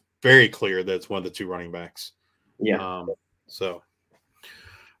very clear that it's one of the 2 running backs. Yeah. So,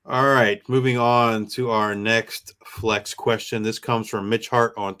 all right, moving on to our next flex question. This comes from Mitch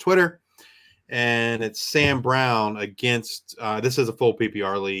Hart on Twitter, and it's Sam Brown against. This is a full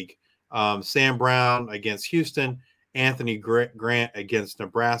PPR league. Sam Brown against Houston, Anthony Grant against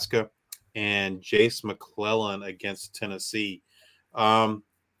Nebraska, and Jace McClellan against Tennessee.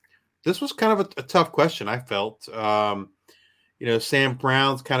 This was kind of a tough question, I felt. Sam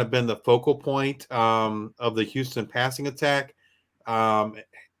Brown's kind of been the focal point of the Houston passing attack.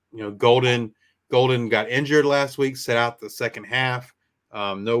 Golden got injured last week, set out the second half.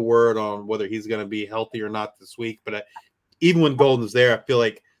 No word on whether he's going to be healthy or not this week. But even when Golden's there, I feel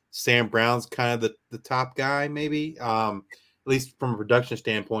like Sam Brown's kind of the top guy, maybe. At least from a production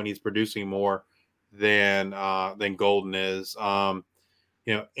standpoint, he's producing more than Golden is.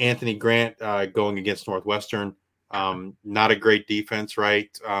 Anthony Grant going against Northwestern, not a great defense, right?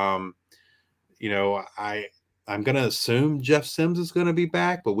 I'm going to assume Jeff Sims is going to be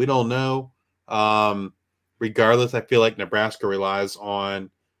back, but we don't know. Regardless, I feel like Nebraska relies on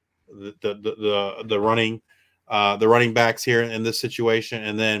the running backs here in this situation,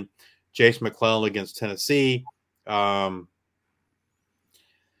 and then Jace McClellan against Tennessee. They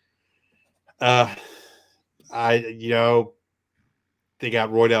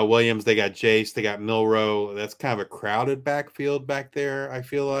got Roydell Williams, they got Jace, they got Milroe. That's kind of a crowded backfield back there, I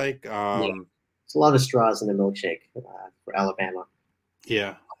feel like. It's a lot of straws in the milkshake for Alabama.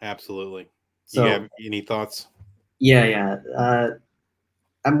 Yeah, absolutely. So, you have any thoughts? Yeah.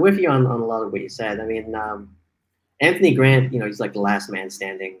 I'm with you on a lot of what you said. I mean, Anthony Grant, he's like the last man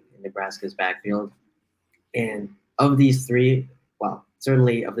standing in Nebraska's backfield. And of these three, well,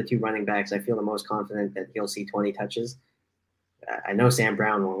 certainly of the two running backs, I feel the most confident that he'll see 20 touches. I know Sam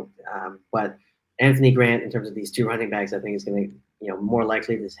Brown won't, but Anthony Grant, in terms of these two running backs, I think is going to, more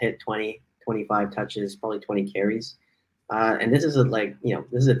likely to hit 20, 25 touches, probably 20 carries. And this is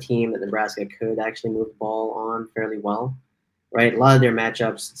a team that Nebraska could actually move the ball on fairly well, right? A lot of their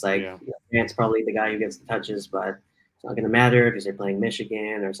matchups, it's like Grant's probably the guy who gets the touches, but it's not going to matter because they're playing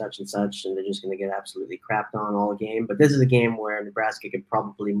Michigan or such, and they're just going to get absolutely crapped on all game. But this is a game where Nebraska could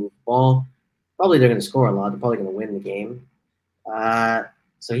probably move the ball. Probably they're going to score a lot. They're probably going to win the game.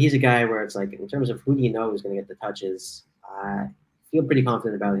 So he's a guy where it's like, in terms of who do you know who's going to get the touches, I feel pretty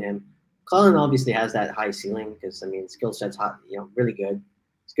confident about him. Cullen obviously has that high ceiling because, skill set's hot, really good.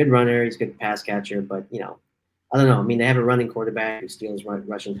 He's a good runner. He's a good pass catcher, but, I don't know. They have a running quarterback who steals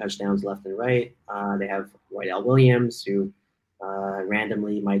rushing touchdowns left and right. They have Roydell Williams, who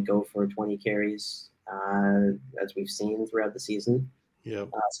randomly might go for 20 carries, as we've seen throughout the season. Yeah.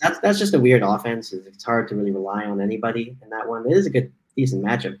 So that's just a weird offense. It's hard to really rely on anybody in that one. It is a decent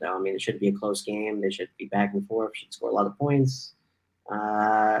matchup, though. It should be a close game. They should be back and forth. Should score a lot of points.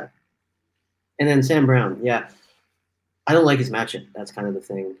 And then Sam Brown, I don't like his matchup. That's kind of the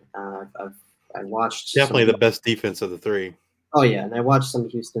thing. I watched definitely the best defense of the three. Oh yeah, and I watched some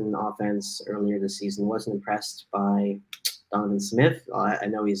Houston offense earlier this season. Wasn't impressed by Donovan Smith. I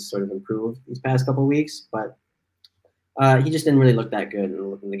know he's sort of improved these past couple of weeks, but he just didn't really look that good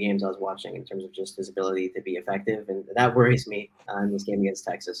in the games I was watching in terms of just his ability to be effective, and that worries me in this game against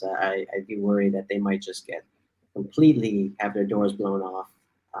Texas. I do worry that they might just completely have their doors blown off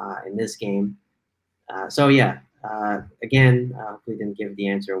in this game. Again, hopefully didn't give the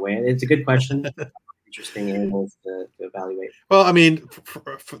answer away. It's a good question. Interesting angles to evaluate. Well,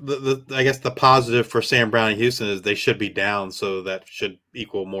 I guess the positive for Sam Brown and Houston is they should be down, so that should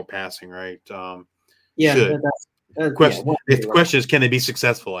equal more passing, right? The question is, can they be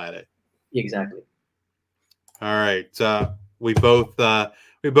successful at it? Exactly. All right. We both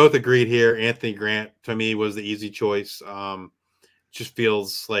agreed here. Anthony Grant, to me, was the easy choice. Just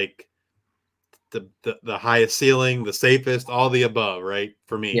feels like the highest ceiling, the safest, all the above, right?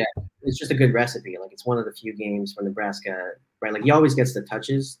 For me. Yeah, it's just a good recipe. Like, it's one of the few games for Nebraska, right? Like, he always gets the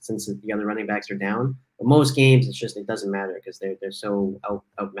touches since the other running backs are down. But most games, it doesn't matter because they're so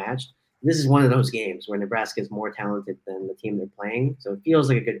outmatched. This is one of those games where Nebraska is more talented than the team they're playing. So it feels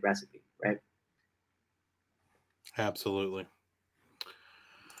like a good recipe, right? Absolutely.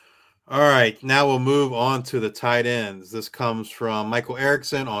 All right, now we'll move on to the tight ends. This comes from Michael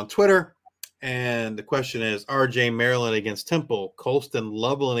Erickson on Twitter. And the question is, RJ Maryland against Temple, Colston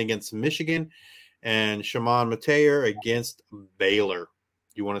Loveland against Michigan, and Shimon Mateer against Baylor.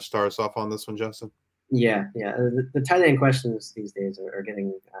 You want to start us off on this one, Justin? Yeah. The tight end questions these days are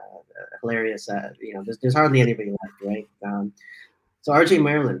getting hilarious. There's hardly anybody left, right? So RJ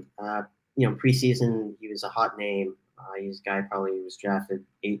Maryland, preseason, he was a hot name. He's a guy probably was drafted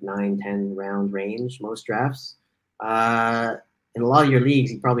 8, 9, 10 round range, most drafts. In a lot of your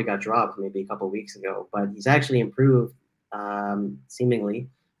leagues, he probably got dropped maybe a couple of weeks ago, but he's actually improved, seemingly,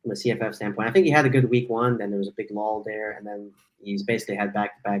 from a CFF standpoint. I think he had a good week 1, then there was a big lull there, and then he's basically had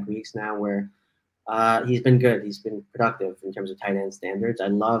back-to-back weeks now where he's been good. He's been productive in terms of tight end standards. I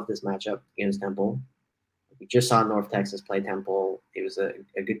love this matchup against Temple. We just saw North Texas play Temple. It was a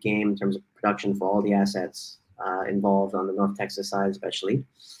good game in terms of production for all the assets involved on the North Texas side, especially.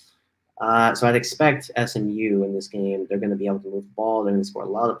 So I'd expect SMU in this game. They're going to be able to move the ball. They're going to score a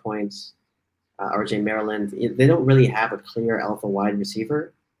lot of points. RJ Maryland, they don't really have a clear alpha wide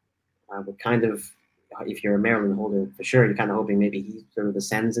receiver. But kind of, if you're a Maryland holder, for sure, you're kind of hoping maybe he sort of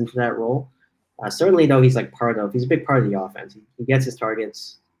ascends into that role. Certainly, though, he's a big part of the offense. He gets his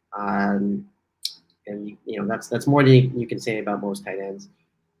targets, and that's more than you can say about most tight ends.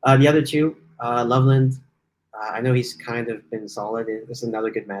 The other two, Loveland, I know he's kind of been solid. This is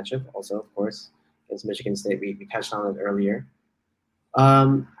another good matchup, also, of course, against Michigan State. We touched on it earlier.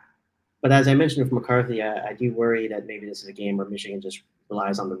 But as I mentioned with McCarthy, I do worry that maybe this is a game where Michigan just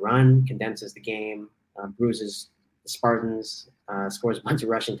relies on the run, condenses the game, bruises the Spartans, scores a bunch of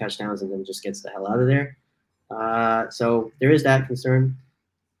rushing touchdowns, and then just gets the hell out of there. So there is that concern.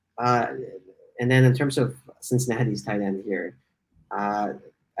 And then in terms of Cincinnati's tight end here, I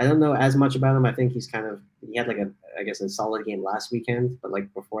don't know as much about him. I think he had a solid game last weekend, but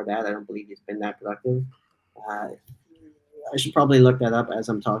like before that, I don't believe he's been that productive. I should probably look that up as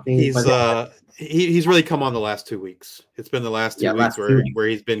I'm talking. He's really come on the last 2 weeks. It's been the last 2 weeks where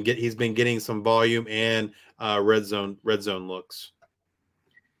he's been getting some volume and red zone looks.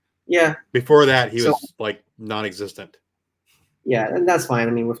 Yeah. Before that, he was like non-existent. Yeah, and that's fine.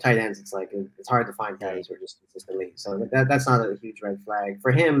 I mean, with tight ends, it's like it's hard to find guys who are just consistently. So that's not a huge red flag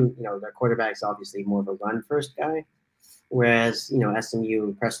for him. Their quarterback's obviously more of a run first guy, whereas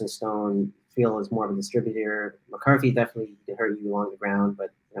SMU, Preston Stone, feel is more of a distributor. McCarthy definitely can hurt you along the ground,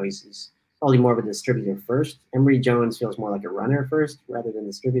 but he's probably more of a distributor first. Emory Jones feels more like a runner first rather than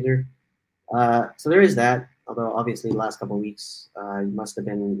distributor. So there is that. Although obviously the last couple of weeks, he must have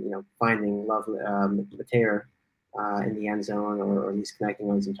been finding Mateer in the end zone or at least connecting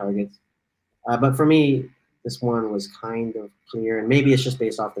on some targets. But for me, this one was kind of clear, and maybe it's just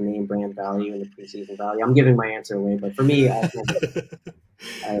based off the name brand value and the preseason value. I'm giving my answer away, but for me,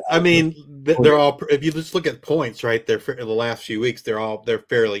 I mean, they're all. If you just look at points, right? They're the last few weeks. They're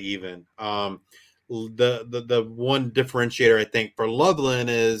fairly even. The one differentiator I think for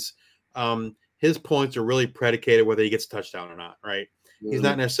Loveland is his points are really predicated whether he gets a touchdown or not. Right? Mm-hmm. He's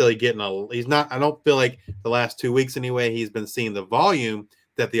not necessarily getting He's not. I don't feel like the last 2 weeks anyway. He's been seeing the volume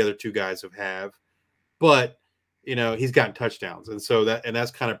that the other two guys have. But he's gotten touchdowns, and so that's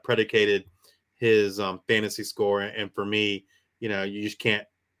kind of predicated his fantasy score. And for me, you just can't.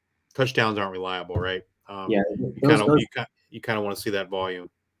 Touchdowns aren't reliable, right? You kind of want to see that volume.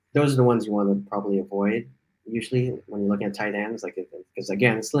 Those are the ones you want to probably avoid usually when you're looking at tight ends, because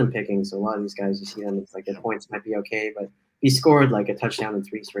again, it's slim picking. So a lot of these guys, you see them, it's like their points might be okay, but if he scored like a touchdown in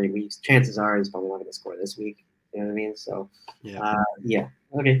 3 straight weeks, chances are he's probably not going to score this week. You know what I mean? So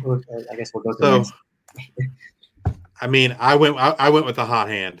okay. Well, I guess we'll go to the next. I mean, I went with the hot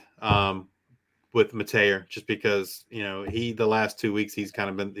hand with Mateer just because the last 2 weeks he's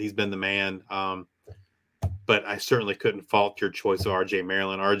been the man. But I certainly couldn't fault your choice of RJ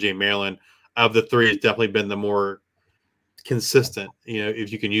Maryland. RJ Maryland of the three has definitely been the more consistent.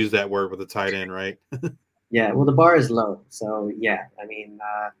 If you can use that word with a tight end, right? Yeah. Well, the bar is low, so yeah. I mean,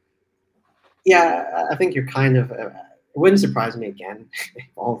 I think you're kind of. It wouldn't surprise me again if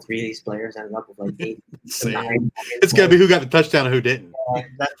all three of these players ended up with like 8 to 9. It's going to be who got the touchdown and who didn't.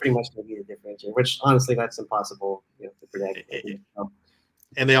 That's pretty much going to be the differentiator, which honestly, that's impossible to predict.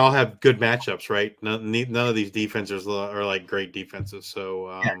 And they all have good matchups, right? None of these defenses are like great defenses.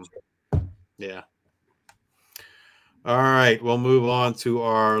 So, yeah. All right, we'll move on to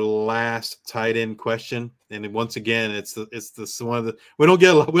our last tight end question, and once again, it's one of the we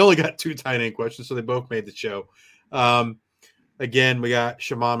only got 2 tight end questions, so they both made the show. Again, we got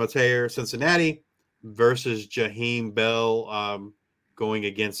Shimon Mateer, Cincinnati versus Jaheim Bell going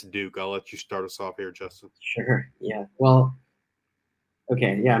against Duke. I'll let you start us off here, Justin. Sure. Yeah. Well,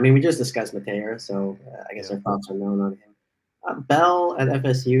 okay. Yeah. I mean, we just discussed Mateer, so I guess our thoughts are known on him. Bell at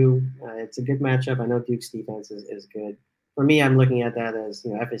FSU, it's a good matchup. I know Duke's defense is good. For me, I'm looking at that as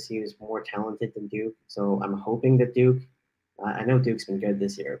FSU is more talented than Duke, so I'm hoping that Duke. I know Duke's been good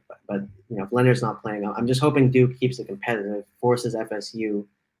this year, but if Leonard's not playing, I'm just hoping Duke keeps it competitive, forces FSU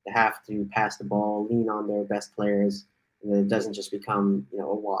to have to pass the ball, lean on their best players, and then it doesn't just become a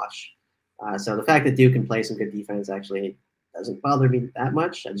wash. So the fact that Duke can play some good defense actually doesn't bother me that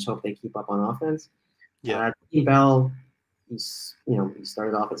much. I just hope they keep up on offense. Yeah, Bell, he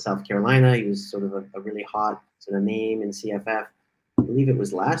started off at South Carolina. He was sort of a really hot sort of name in CFF. I believe it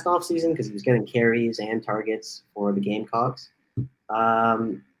was last offseason because he was getting carries and targets for the Gamecocks.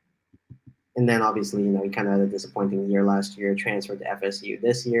 And then obviously, he kind of had a disappointing year last year, transferred to FSU.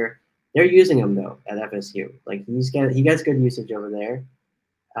 This year, they're using him though at FSU. Like he gets good usage over there.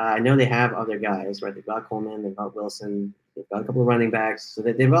 I know they have other guys, right? They've got Coleman, they've got Wilson, they've got a couple of running backs, so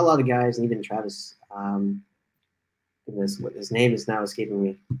they've got a lot of guys, and even Travis. What his name is now escaping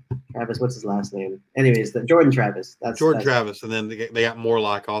me. Travis, what's his last name? Anyways, Jordan Travis. Jordan Travis, and then they got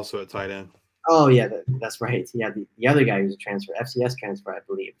Morlock also at tight end. Oh yeah, that's right. Yeah, the other guy who's a transfer, FCS transfer, I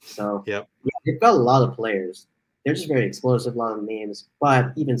believe. So yep, yeah, they've got a lot of players. They're just very explosive, a lot of names.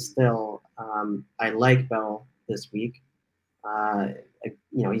 But even still, I like Bell this week.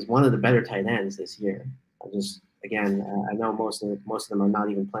 He's one of the better tight ends this year. I know most of them are not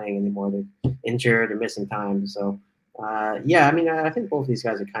even playing anymore. They're injured or missing time. So I think both of these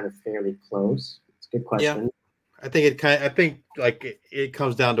guys are kind of fairly close. It's a good question. Yeah. I think it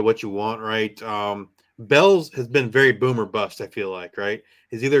comes down to what you want, right? Bell's has been very boomer bust, I feel like, right?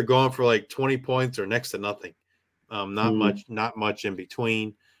 He's either going for like 20 points or next to nothing. Not much in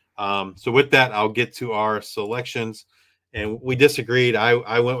between. So with that, I'll get to our selections. And we disagreed.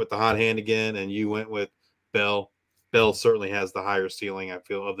 I went with the hot hand again, and you went with Bell. Bell certainly has the higher ceiling, I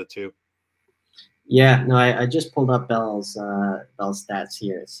feel, of the two. Yeah, no, I just pulled up Bell's stats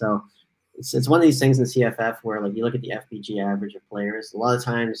here. So it's one of these things in CFF where like you look at the FPG average of players. A lot of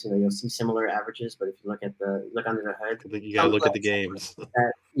times, you'll see similar averages, but if you look under the hood, I think you got to look at the games.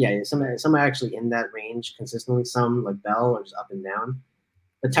 Some are actually in that range consistently. Some like Bell are just up and down.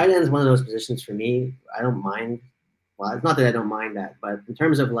 The tight end is one of those positions for me. I don't mind. Well, it's not that I don't mind that, but in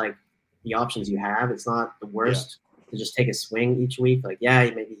terms of like the options you have, it's not the worst to just take a swing each week. Like,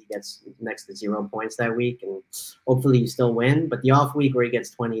 maybe he gets next to 0 points that week, and hopefully you still win. But the off week where he gets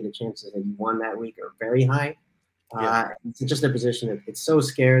 20, the chances that you won that week are very high. It's just a position that it's so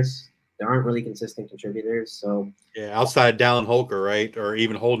scarce. There aren't really consistent contributors. So outside Dallin Holker, right, or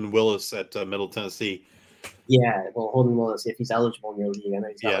even Holden Willis at Middle Tennessee. Yeah, well, Holden Willis, if he's eligible in your league, I know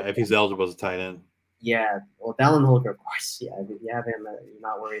he's if he's eligible as a tight end. Yeah, well, Dallin Holker, of course. Yeah, if you have him, you're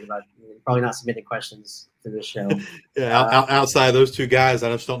not worried about. You're probably not submitting questions to this show. Outside of those two guys,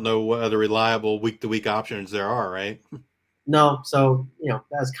 I just don't know what other reliable week-to-week options there are, right? No, so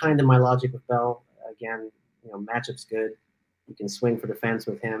that's kind of my logic with Bell. Again, matchup's good. You can swing for the fence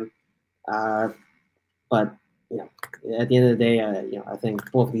with him, but at the end of the day, I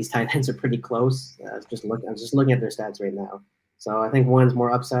think both of these tight ends are pretty close. I'm just looking at their stats right now. So I think one's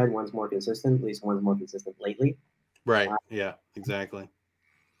more upside, one's more consistent. At least one's more consistent lately. Right. Yeah, exactly.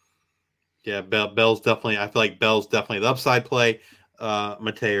 Yeah, Bell's definitely. I feel like Bell's definitely the upside play.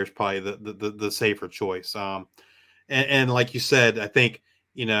 Mateer's probably the safer choice. And like you said, I think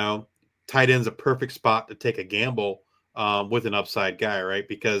tight end's a perfect spot to take a gamble with an upside guy, right?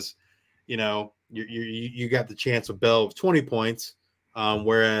 Because you got the chance of Bell of 20 points,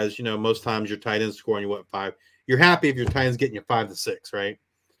 whereas most times your tight end's scoring you 5. You're happy if your tight end's getting you 5 to 6, right?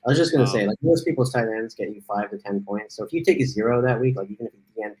 I was just gonna say, like most people's tight ends get you 5 to 10 points. So if you take a 0 that week, like even if you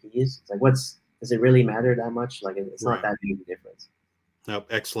DNPs, it's like does it really matter that much? Like it's not that big of a difference. Nope.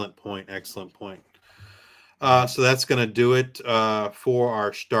 Excellent point. So that's going to do it for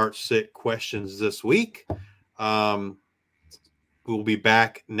our start sit questions this week. We'll be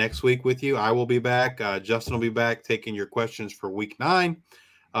back next week with you. I will be back. Justin will be back taking your questions for week 9.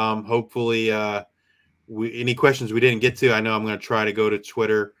 Hopefully, any questions we didn't get to, I know I'm going to try to go to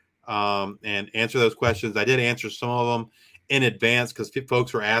Twitter and answer those questions. I did answer some of them in advance because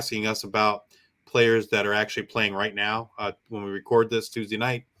folks were asking us about players that are actually playing right now when we record this Tuesday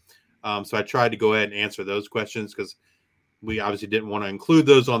night. So I tried to go ahead and answer those questions because we obviously didn't want to include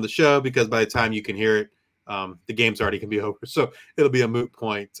those on the show because by the time you can hear it, the game's already going to be over. So it'll be a moot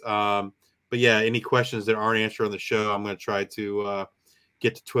point. But yeah, any questions that aren't answered on the show, I'm going to try to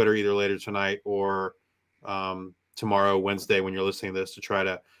get to Twitter either later tonight or tomorrow, Wednesday, when you're listening to this, to try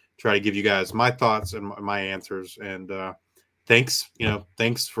to give you guys my thoughts and my answers. And thanks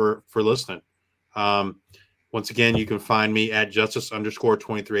for listening. Once again, you can find me at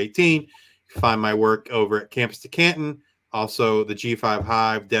justice_2318. You can find my work over at Campus to Canton, also the G5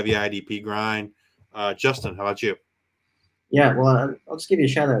 Hive, Devi IDP Grind. Justin, how about you? Yeah, well, I'll just give you a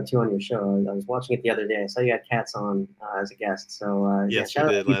shout out too on your show. I was watching it the other day. I saw you had Cats on as a guest. So yes, we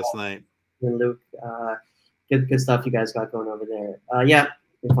did last night. And Luke, good stuff you guys got going over there. You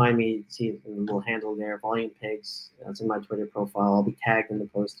can find me, see a little handle there, Volume Pigs. It's in my Twitter profile. I'll be tagged in the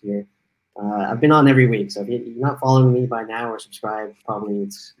post here. I've been on every week, so if you're not following me by now or subscribed, probably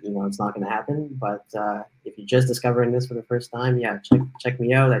it's not going to happen. But if you're just discovering this for the first time, check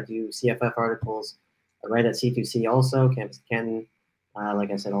me out. I do CFF articles. I write at C2C also, Campus Canton.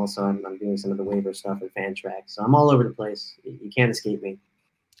 Like I said, also I'm doing some of the waiver stuff and fan track, so I'm all over the place. You can't escape me.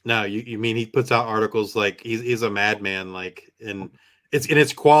 No, you mean he puts out articles like he's a madman, like, and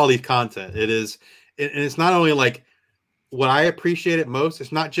it's quality content. It is, and it's not only like what I appreciate it most,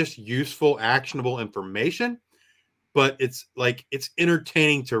 it's not just useful, actionable information, but it's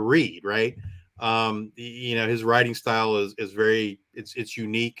entertaining to read, right? His writing style is very, it's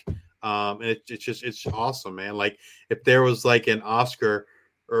unique. And it's awesome, man. Like if there was like an Oscar,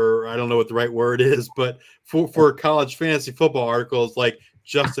 or I don't know what the right word is, but for college fantasy football articles, like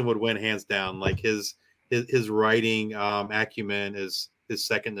Justin would win hands down. Like his writing acumen is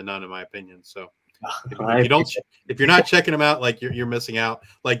second to none in my opinion. So if you're not checking him out, like you're missing out,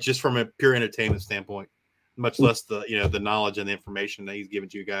 like just from a pure entertainment standpoint, much less the knowledge and the information that he's giving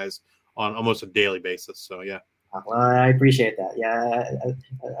to you guys on almost a daily basis. So yeah. Well, I appreciate that. Yeah,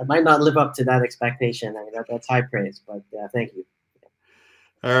 I might not live up to that expectation. I mean, that's high praise, but thank you.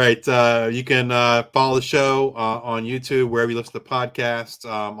 All right. You can follow the show on YouTube, wherever you listen to the podcast.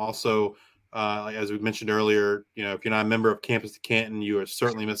 Also, as we mentioned earlier, if you're not a member of Campus to Canton, you are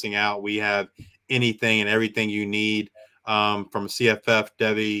certainly missing out. We have anything and everything you need from CFF,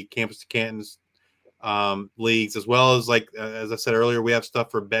 Devi, Campus to Canton's leagues, as well as, like as I said earlier, we have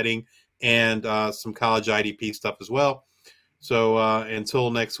stuff for betting and some college IDP stuff as well. So until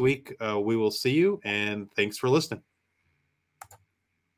next week, we will see you, and thanks for listening.